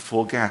return it with a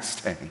full gas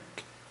tank.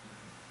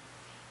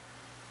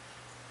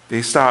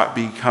 They stop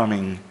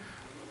becoming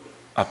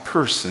a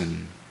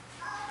person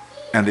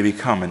and they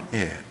become an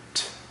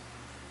it.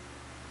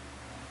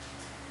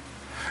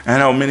 And I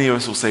know many of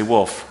us will say,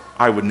 well,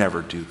 I would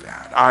never do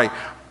that.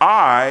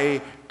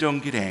 I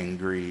don't get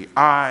angry.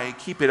 I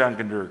keep it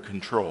under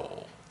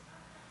control.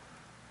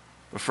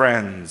 But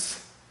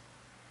friends,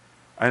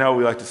 I know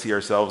we like to see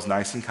ourselves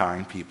nice and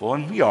kind people,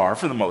 and we are,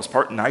 for the most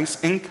part,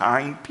 nice and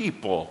kind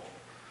people.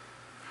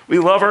 We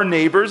love our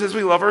neighbors as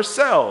we love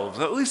ourselves.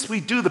 At least we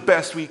do the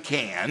best we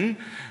can,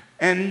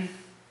 and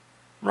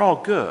we're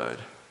all good.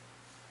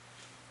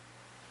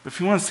 But if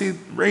you want to see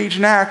rage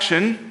in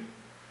action,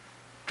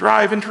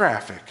 drive in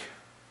traffic.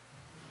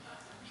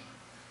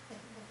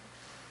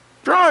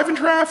 Drive in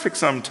traffic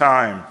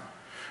sometime.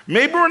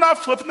 Maybe we're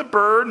not flipping the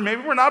bird.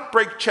 Maybe we're not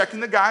brake checking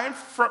the guy in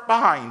front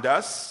behind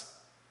us.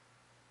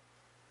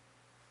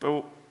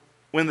 But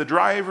when the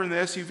driver in the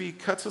SUV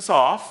cuts us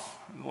off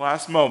in the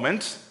last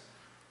moment,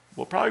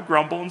 we'll probably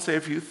grumble and say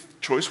a few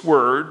choice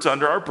words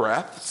under our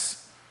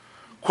breaths,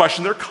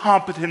 question their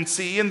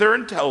competency and their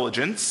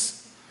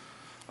intelligence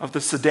of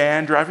the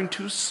sedan driving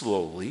too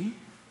slowly.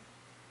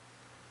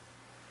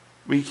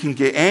 We can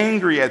get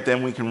angry at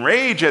them, we can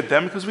rage at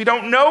them because we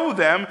don't know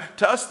them.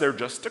 To us, they're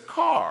just a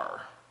car.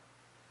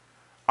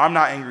 I'm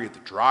not angry at the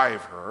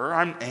driver.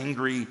 I'm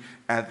angry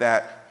at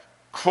that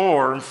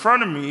car in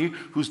front of me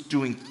who's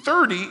doing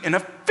 30 in a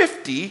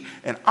 50,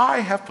 and I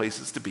have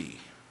places to be.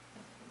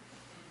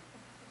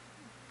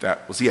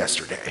 That was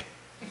yesterday.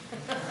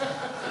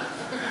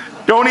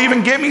 Don't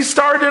even get me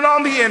started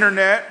on the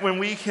internet when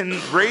we can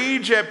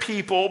rage at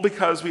people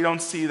because we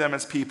don't see them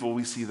as people.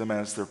 We see them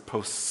as their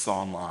posts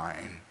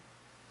online.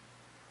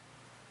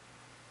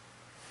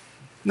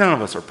 None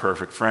of us are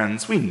perfect,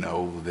 friends. We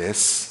know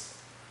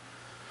this.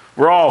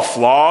 We're all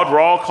flawed. We're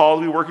all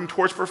called to be working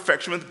towards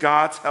perfection with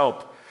God's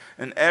help.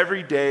 And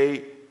every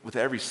day, with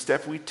every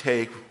step we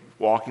take,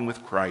 walking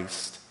with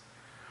Christ,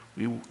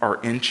 we are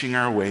inching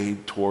our way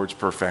towards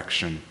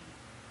perfection.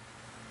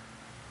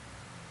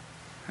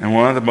 And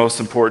one of the most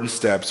important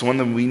steps, one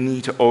that we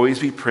need to always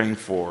be praying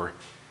for,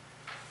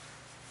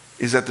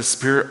 is that the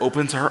Spirit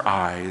opens our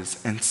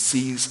eyes and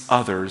sees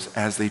others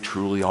as they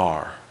truly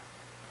are.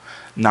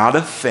 not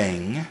a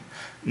thing,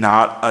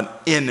 not an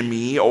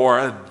enemy or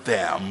a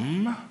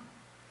them,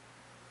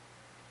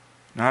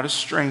 not a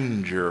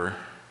stranger,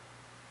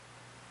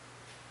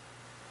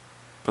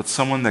 but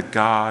someone that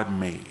God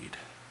made.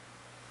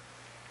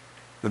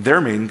 That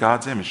they're made in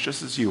God's image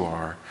just as you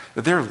are.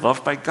 That they're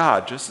loved by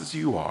God just as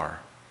you are.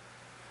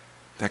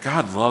 That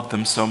God loved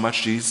them so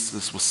much,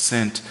 Jesus was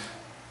sent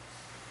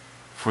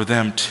for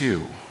them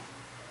too.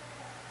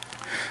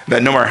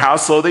 That no matter how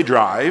slow they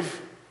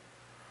drive,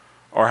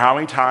 or how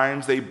many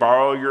times they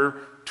borrow your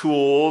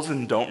tools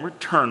and don't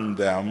return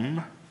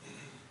them,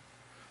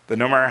 that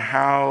no matter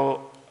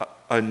how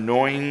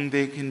annoying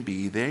they can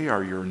be, they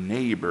are your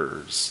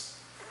neighbors.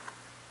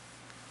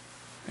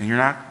 And you're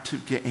not to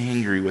get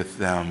angry with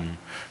them,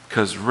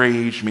 because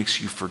rage makes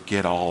you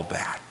forget all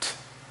that.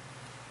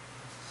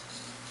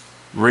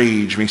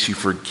 Rage makes you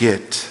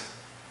forget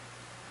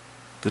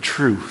the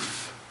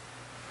truth.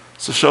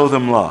 So show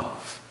them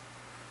love.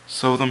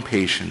 Show them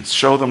patience.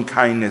 Show them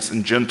kindness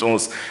and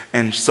gentleness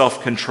and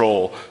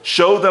self-control.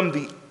 Show them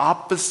the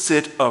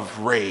opposite of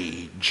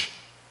rage.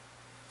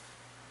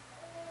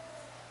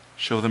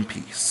 Show them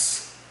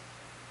peace.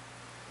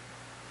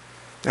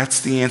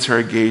 That's the answer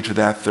I gave to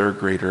that third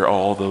grader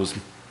all those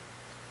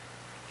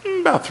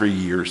about 3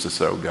 years or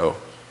so ago.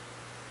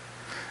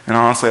 And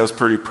honestly, I was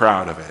pretty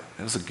proud of it.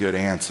 It was a good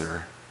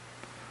answer.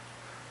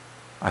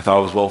 I thought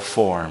it was well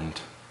formed.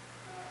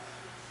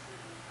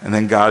 And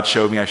then God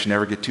showed me I should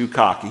never get too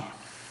cocky.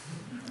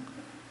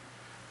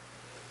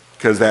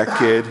 Because that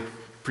kid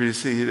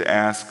proceeded to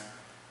ask,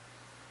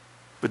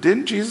 but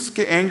didn't Jesus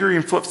get angry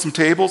and flip some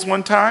tables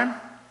one time?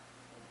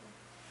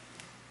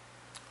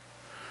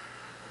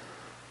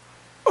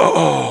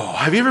 Oh,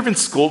 have you ever been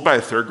schooled by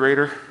a third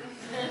grader?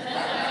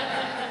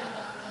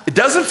 It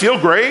doesn't feel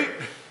great.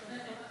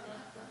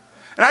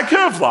 And I could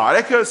have lied.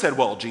 I could have said,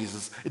 well,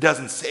 Jesus, it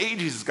doesn't say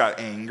Jesus got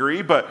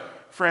angry, but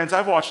friends,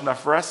 I've watched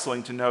enough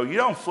wrestling to know you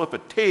don't flip a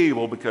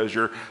table because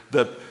you're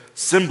the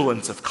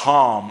semblance of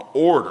calm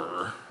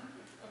order.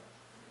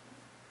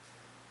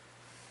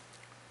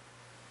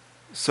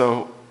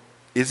 So,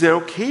 is it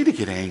okay to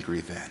get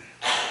angry then?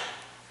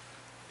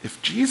 If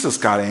Jesus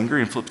got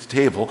angry and flipped the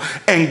table,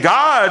 and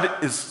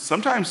God is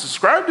sometimes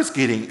described as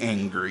getting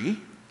angry,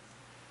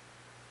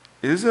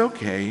 is it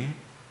okay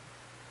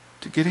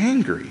to get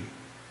angry?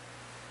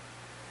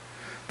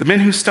 The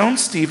men who stoned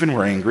Stephen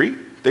were angry.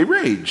 They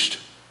raged.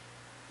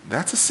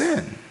 That's a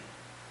sin.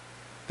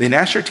 They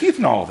gnashed their teeth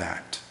and all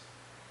that.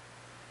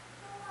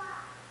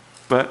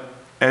 But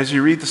as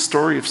you read the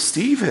story of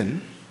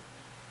Stephen,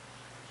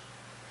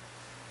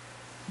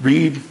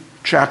 read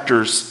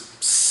chapters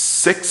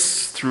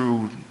 6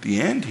 through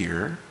the end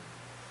here,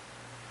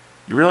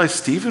 you realize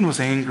Stephen was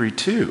angry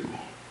too.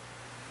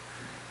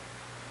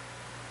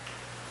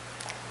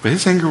 But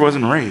his anger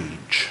wasn't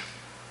rage.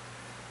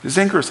 His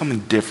anger was something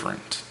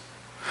different.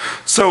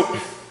 So,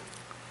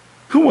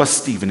 who was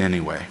Stephen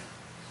anyway?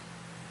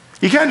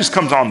 He kind of just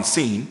comes on the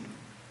scene,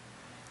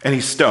 and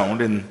he's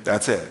stoned, and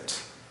that's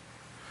it.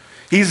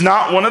 He's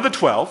not one of the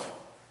 12.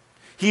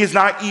 He is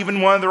not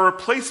even one of the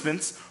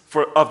replacements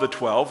of the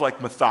 12,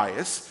 like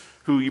Matthias,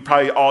 who you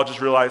probably all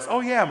just realize, oh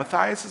yeah,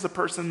 Matthias is a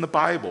person in the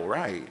Bible,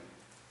 right?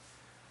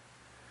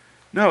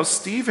 No,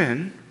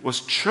 Stephen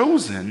was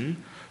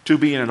chosen to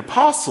be an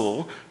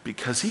apostle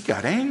because he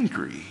got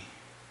angry.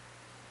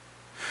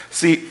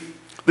 See,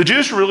 the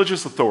Jewish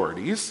religious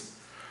authorities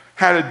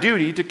had a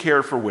duty to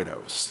care for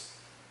widows.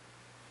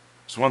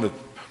 It's one of the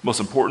most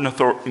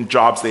important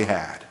jobs they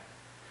had.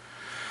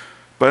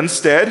 But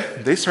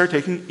instead, they started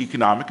taking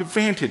economic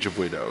advantage of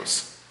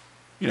widows.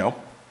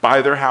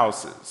 Buy their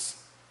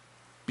houses.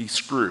 Be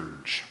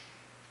Scrooge.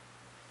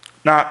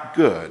 Not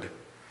good.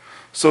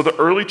 So the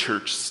early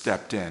church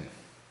stepped in.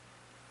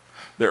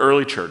 The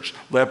early church,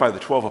 led by the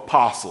 12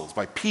 apostles,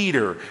 by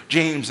Peter,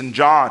 James, and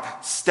John,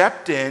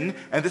 stepped in,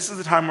 and this is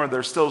the time where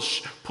they're still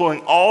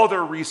pulling all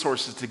their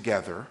resources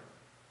together,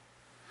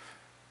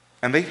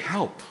 and they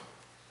help.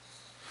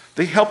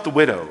 They helped the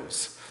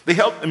widows. They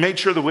helped and made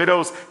sure the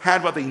widows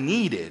had what they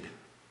needed,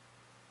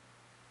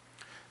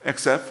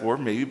 except for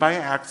maybe by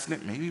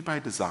accident, maybe by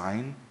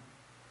design.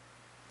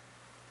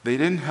 They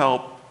didn't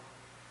help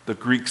the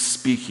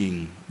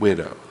Greek-speaking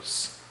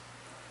widows.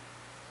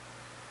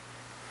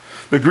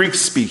 The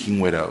Greek-speaking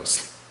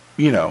widows,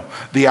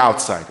 the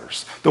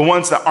outsiders, the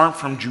ones that aren't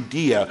from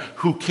Judea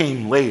who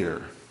came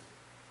later.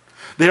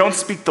 They don't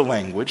speak the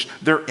language.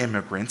 They're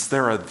immigrants.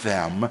 They're a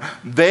them.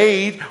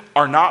 They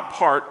are not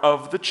part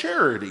of the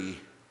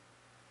charity.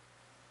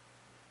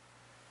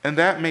 And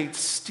that made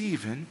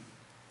Stephen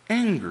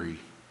angry.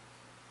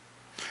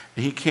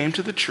 And he came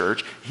to the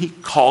church. He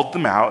called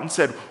them out and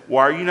said,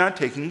 why are you not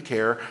taking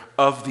care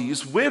of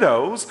these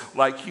widows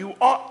like you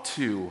ought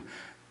to?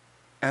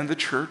 And the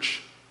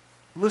church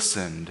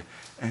listened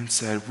and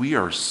said, we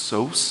are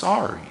so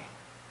sorry.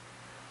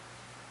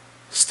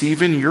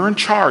 Stephen, you're in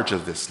charge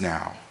of this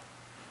now.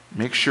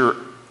 Make sure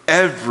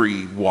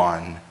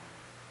everyone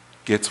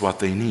gets what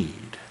they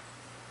need.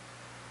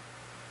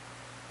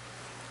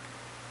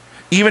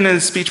 Even in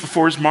his speech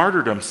before his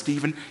martyrdom,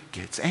 Stephen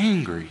gets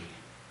angry.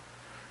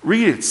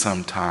 Read it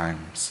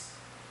sometimes.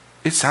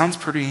 It sounds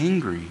pretty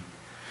angry.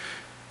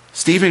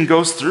 Stephen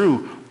goes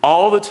through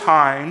all the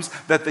times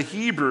that the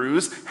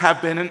Hebrews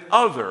have been an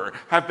other,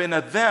 have been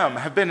a them,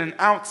 have been an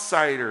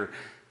outsider.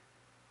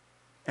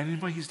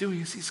 And what he's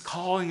doing is he's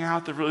calling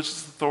out the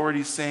religious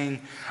authorities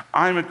saying,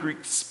 I'm a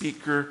Greek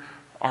speaker,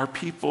 my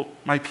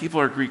people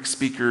are Greek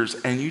speakers,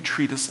 and you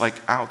treat us like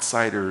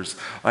outsiders,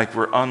 like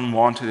we're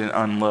unwanted and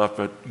unloved,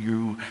 but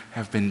you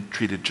have been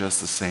treated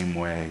just the same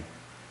way.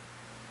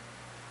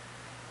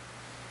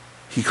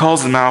 He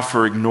calls them out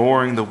for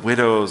ignoring the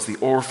widows, the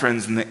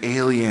orphans, and the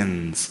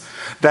aliens,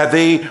 that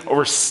they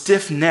were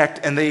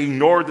stiff-necked and they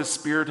ignored the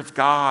Spirit of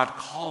God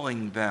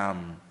calling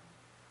them.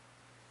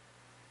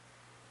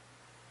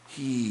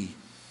 He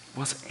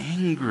was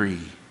angry.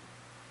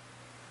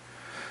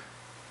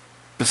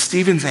 But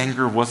Stephen's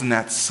anger wasn't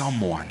at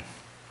someone.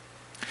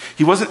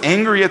 He wasn't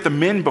angry at the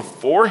men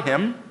before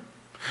him.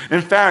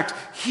 In fact,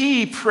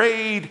 he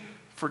prayed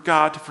for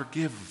God to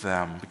forgive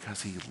them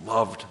because he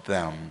loved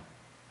them.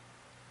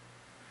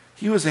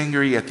 He was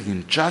angry at the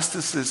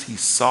injustices he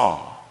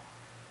saw.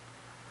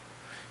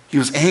 He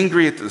was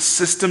angry at the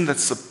system that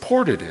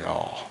supported it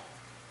all.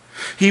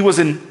 He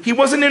wasn't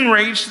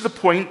enraged to the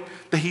point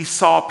that he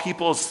saw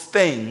people as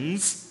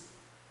things.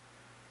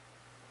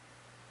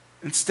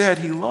 Instead,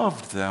 he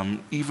loved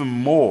them even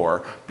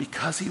more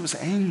because he was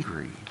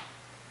angry.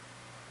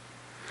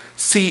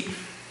 See,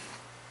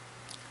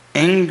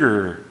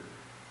 anger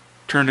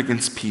turned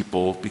against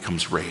people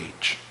becomes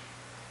rage.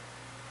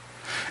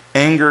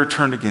 Anger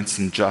turned against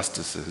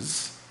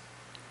injustices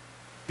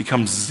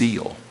becomes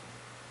zeal.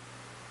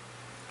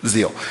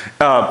 Zeal,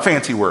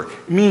 fancy word,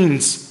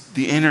 means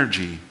the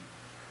energy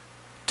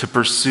to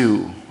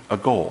pursue a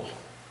goal.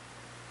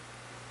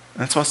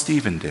 That's what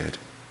Stephen did.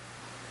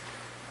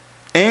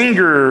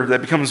 Anger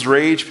that becomes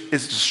rage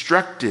is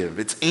destructive.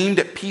 It's aimed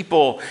at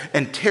people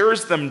and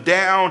tears them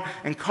down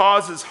and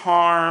causes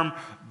harm,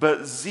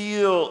 but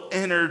zeal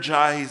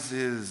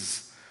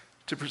energizes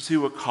to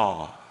pursue a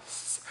cause.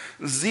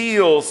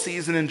 Zeal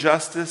sees an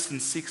injustice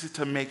and seeks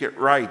to make it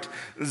right.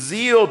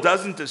 Zeal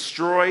doesn't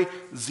destroy,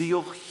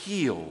 zeal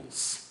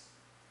heals.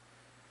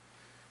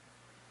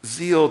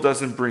 Zeal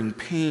doesn't bring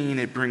pain,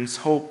 it brings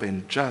hope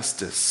and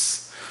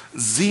justice.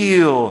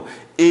 Zeal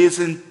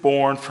isn't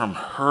born from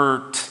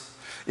hurt.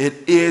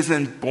 It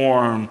isn't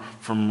born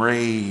from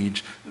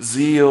rage.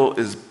 Zeal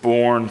is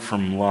born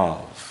from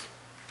love.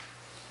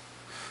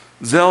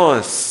 Zeal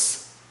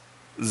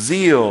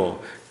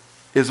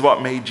is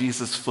what made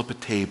Jesus flip a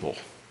table.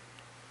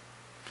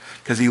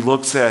 Because he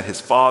looks at his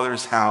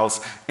Father's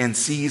house and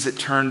sees it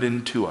turned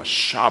into a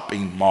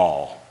shopping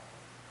mall.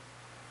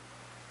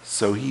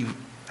 So he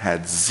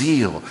had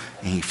zeal,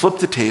 and he flipped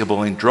the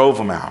table and drove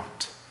them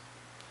out.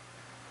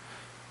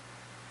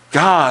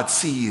 God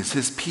sees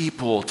his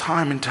people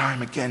time and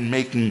time again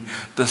making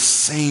the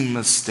same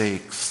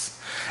mistakes.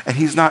 And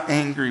he's not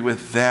angry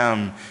with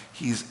them.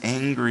 He's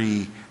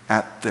angry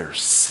at their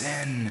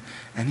sin.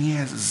 And he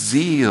has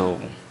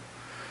zeal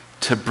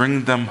to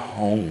bring them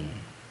home,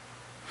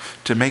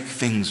 to make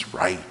things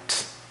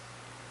right.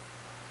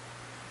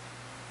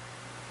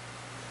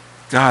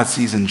 God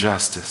sees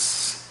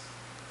injustice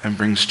and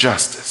brings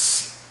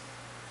justice.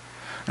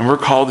 And we're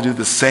called to do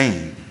the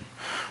same.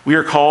 We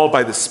are called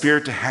by the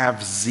Spirit to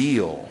have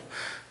zeal.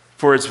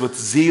 For it's with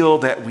zeal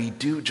that we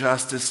do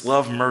justice,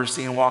 love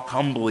mercy, and walk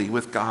humbly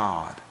with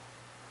God.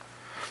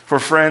 For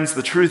friends,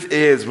 the truth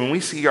is, when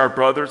we see our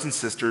brothers and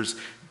sisters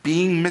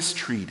being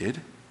mistreated,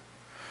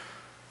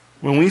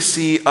 when we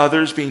see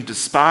others being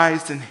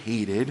despised and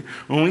hated,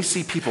 when we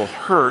see people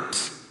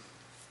hurt,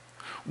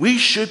 we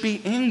should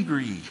be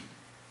angry.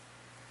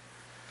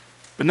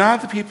 But not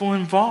at the people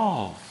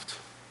involved,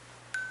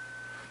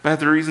 but at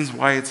the reasons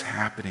why it's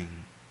happening.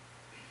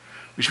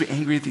 We should be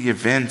angry at the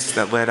events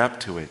that led up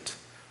to it,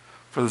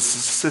 for the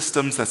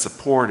systems that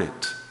support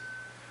it.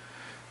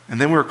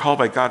 And then we're called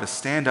by God to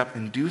stand up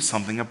and do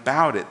something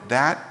about it.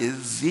 That is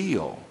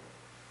zeal.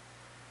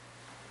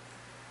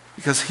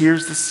 Because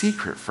here's the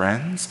secret,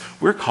 friends.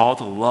 We're called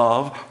to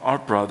love our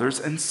brothers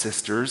and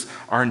sisters,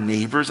 our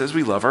neighbors as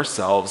we love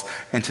ourselves.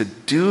 And to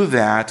do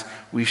that,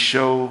 we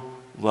show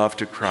love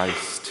to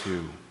Christ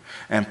too.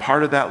 And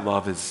part of that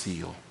love is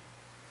zeal.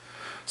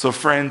 So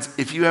friends,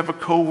 if you have a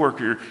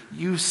coworker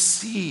you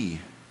see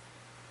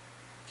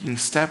being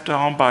stepped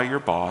on by your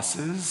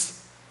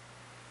bosses,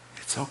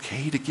 it's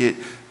okay to get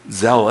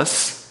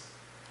zealous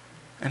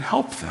and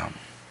help them.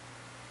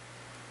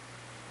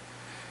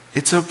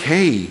 It's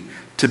okay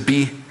to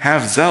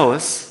have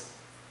zealous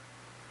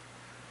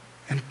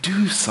and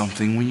do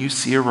something when you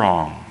see a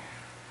wrong.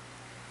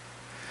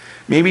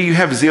 Maybe you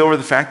have zeal over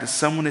the fact that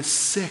someone is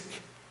sick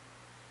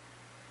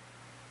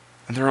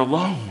and they're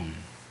alone.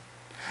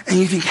 And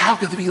you think, how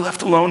could they be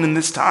left alone in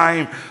this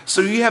time?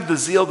 So you have the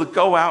zeal to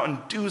go out and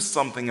do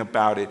something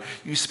about it.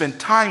 You spend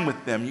time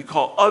with them. You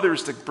call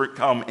others to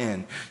come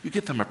in. You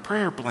get them a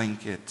prayer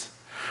blanket.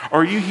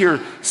 Or you hear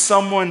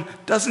someone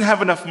doesn't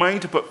have enough money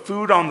to put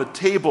food on the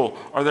table,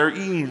 or they're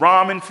eating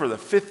ramen for the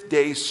 5th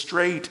day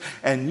straight,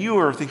 and you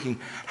are thinking,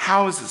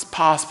 how is this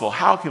possible?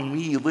 How can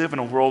we live in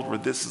a world where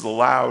this is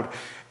allowed?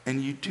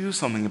 And you do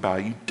something about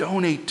it. You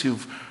donate to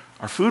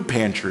our food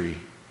pantry.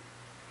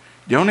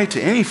 Donate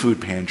to any food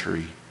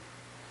pantry.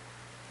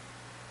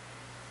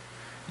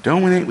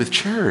 Donate with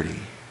charity.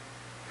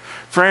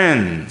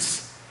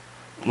 Friends,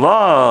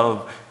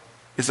 love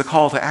is a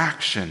call to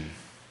action.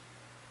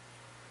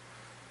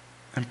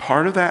 And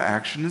part of that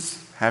action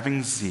is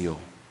having zeal.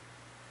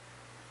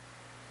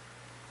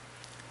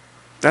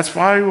 That's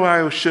why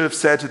I should have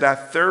said to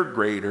that 3rd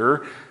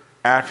grader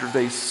after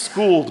they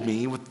schooled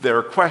me with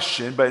their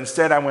question, but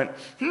instead I went,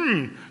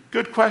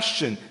 good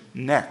question,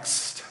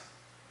 next.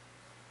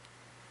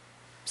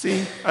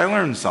 See, I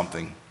learned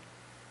something.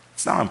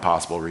 It's not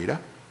impossible, Rita.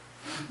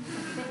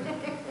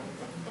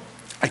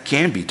 I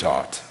can be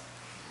taught.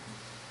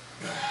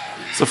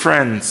 So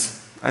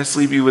friends, I just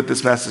leave you with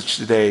this message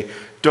today.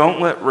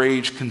 Don't let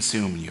rage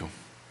consume you.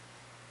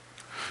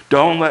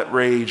 Don't let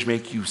rage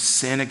make you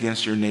sin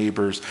against your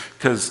neighbors,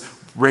 because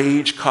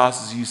rage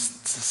causes you to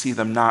see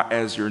them not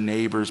as your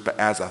neighbors, but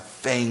as a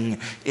thing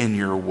in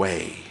your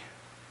way.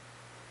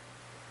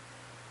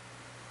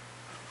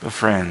 But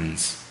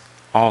friends,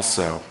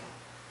 also,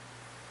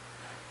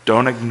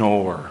 don't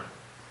ignore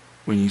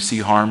when you see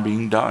harm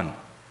being done.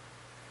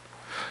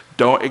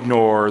 Don't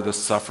ignore the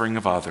suffering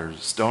of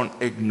others. Don't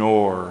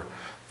ignore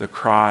the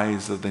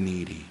cries of the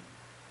needy.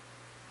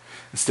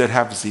 Instead,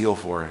 have zeal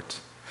for it.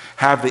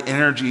 Have the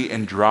energy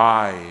and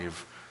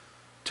drive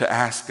to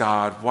ask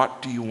God,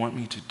 what do you want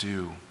me to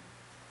do?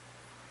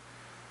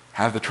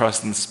 Have the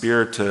trust in the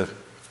Spirit to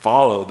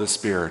follow the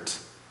Spirit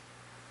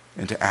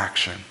into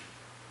action.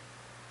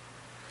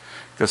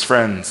 Because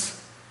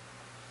friends,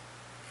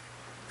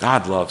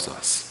 God loves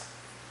us,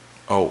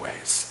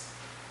 always.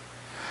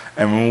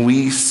 And when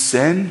we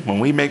sin, when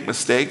we make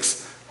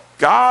mistakes,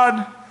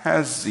 God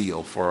has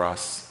zeal for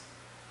us.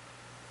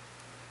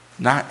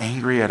 Not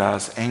angry at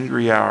us,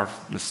 angry at our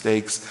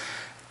mistakes,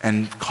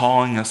 and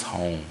calling us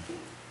home.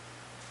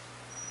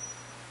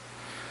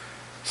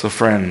 So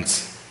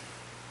friends,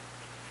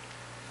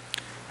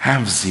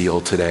 have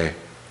zeal today.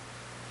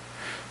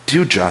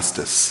 Do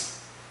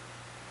justice.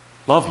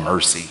 Love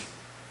mercy.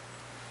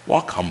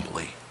 Walk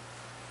humbly.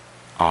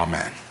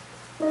 Amen.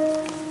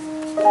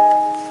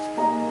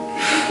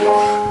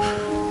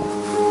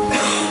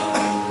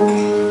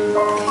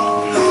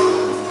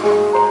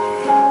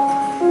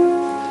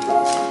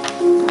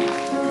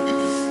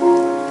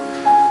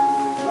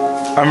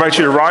 I invite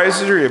you to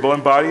rise as you're able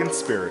in body and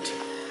spirit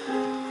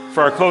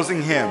for our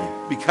closing hymn,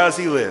 Because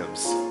He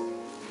Lives.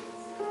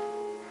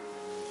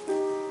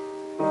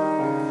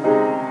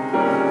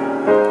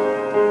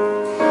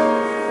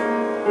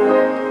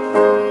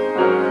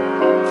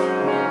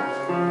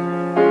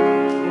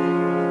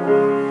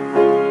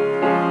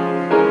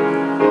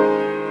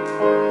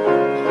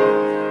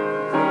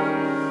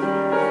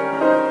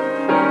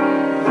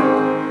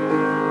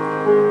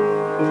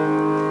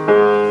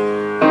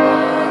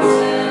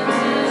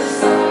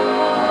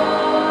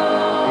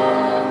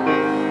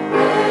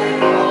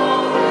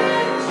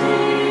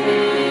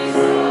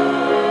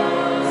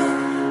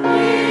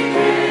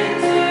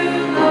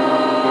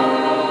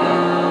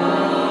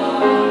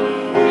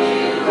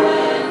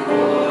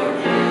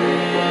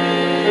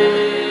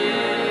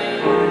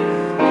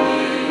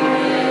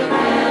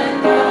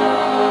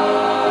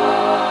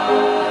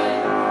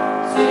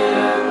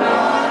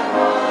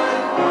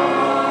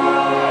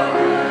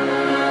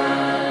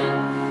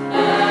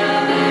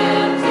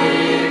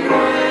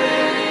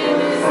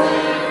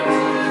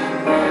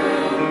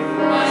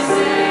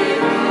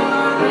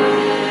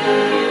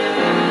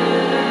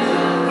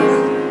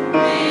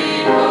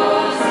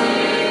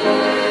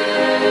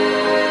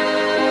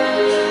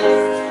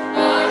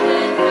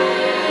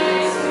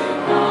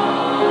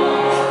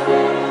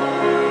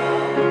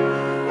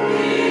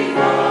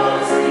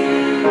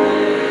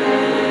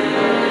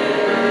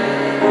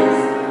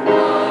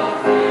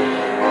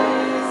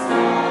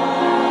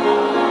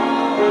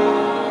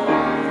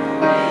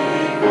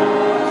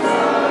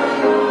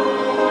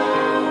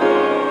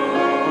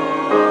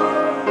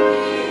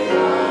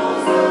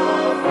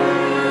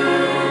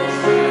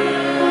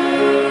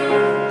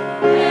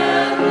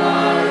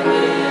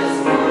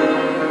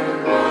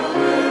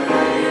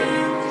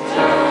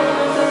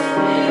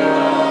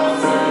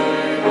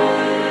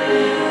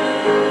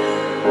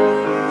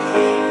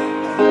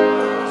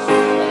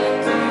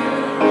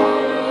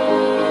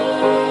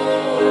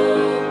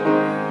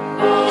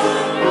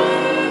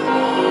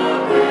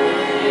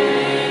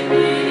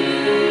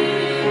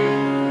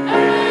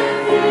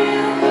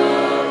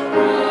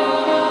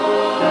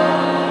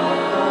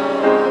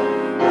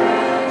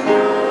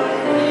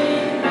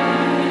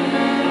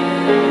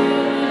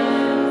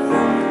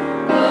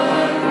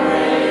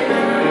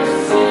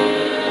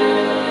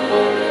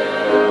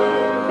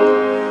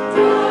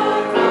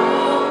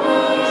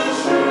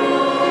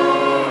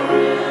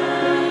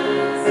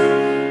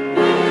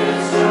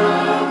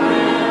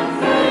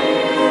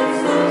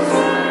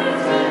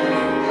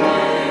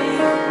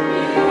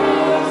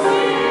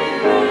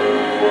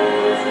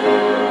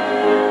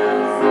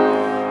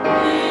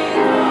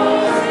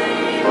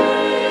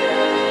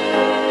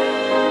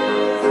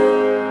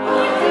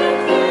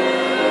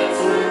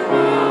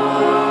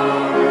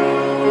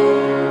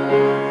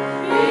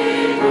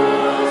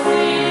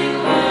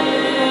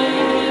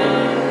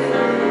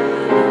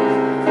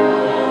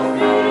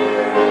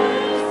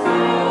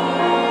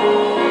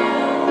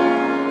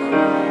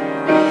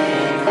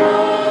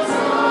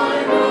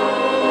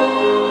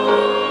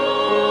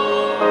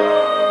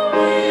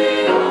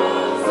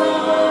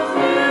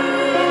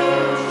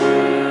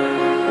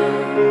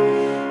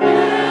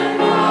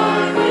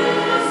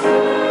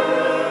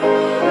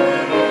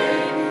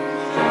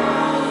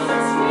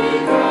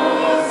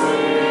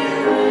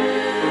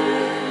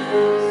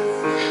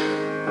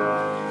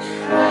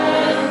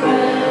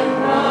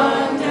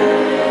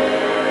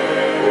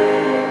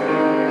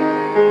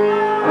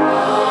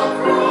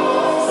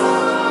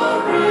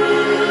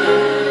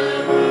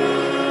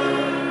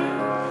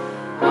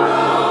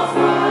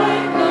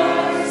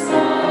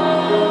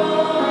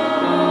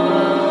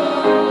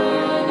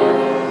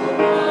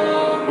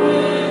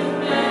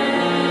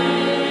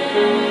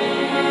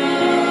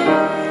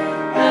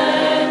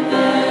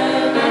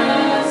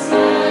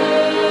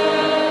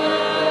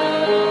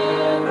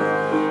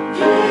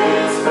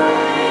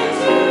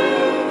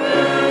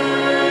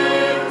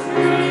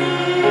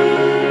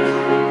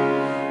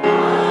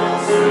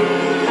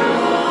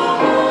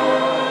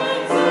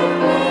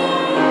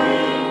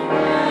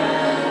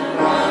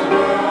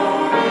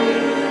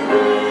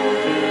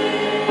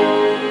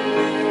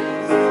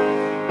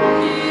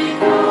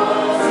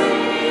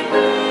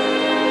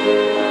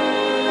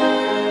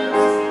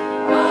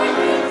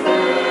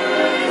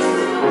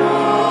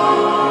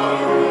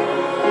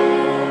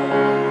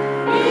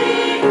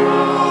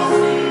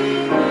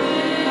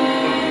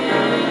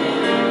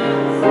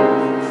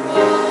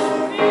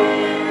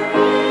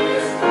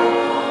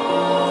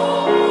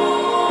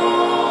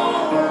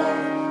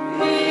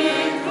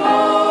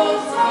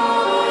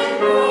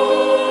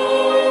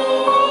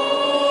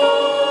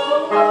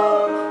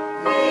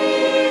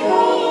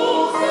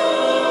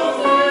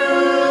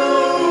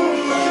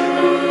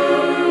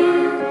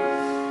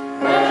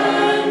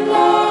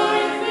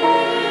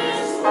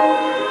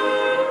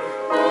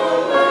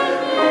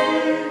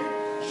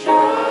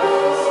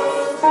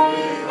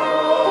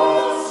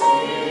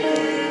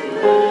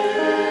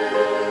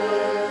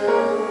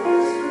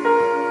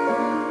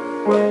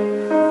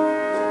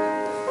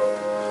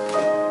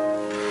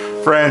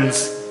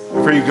 Friends,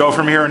 before you go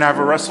from here and have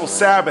a restful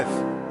Sabbath,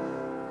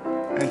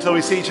 until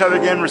we see each other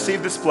again,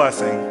 receive this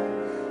blessing.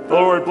 The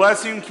Lord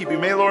bless you and keep you.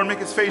 May the Lord make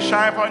his face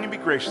shine upon you and be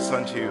gracious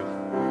unto you.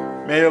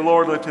 May the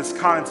Lord lift his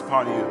countenance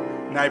upon you.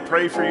 And I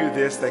pray for you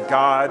this, that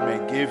God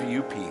may give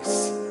you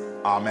peace.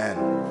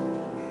 Amen.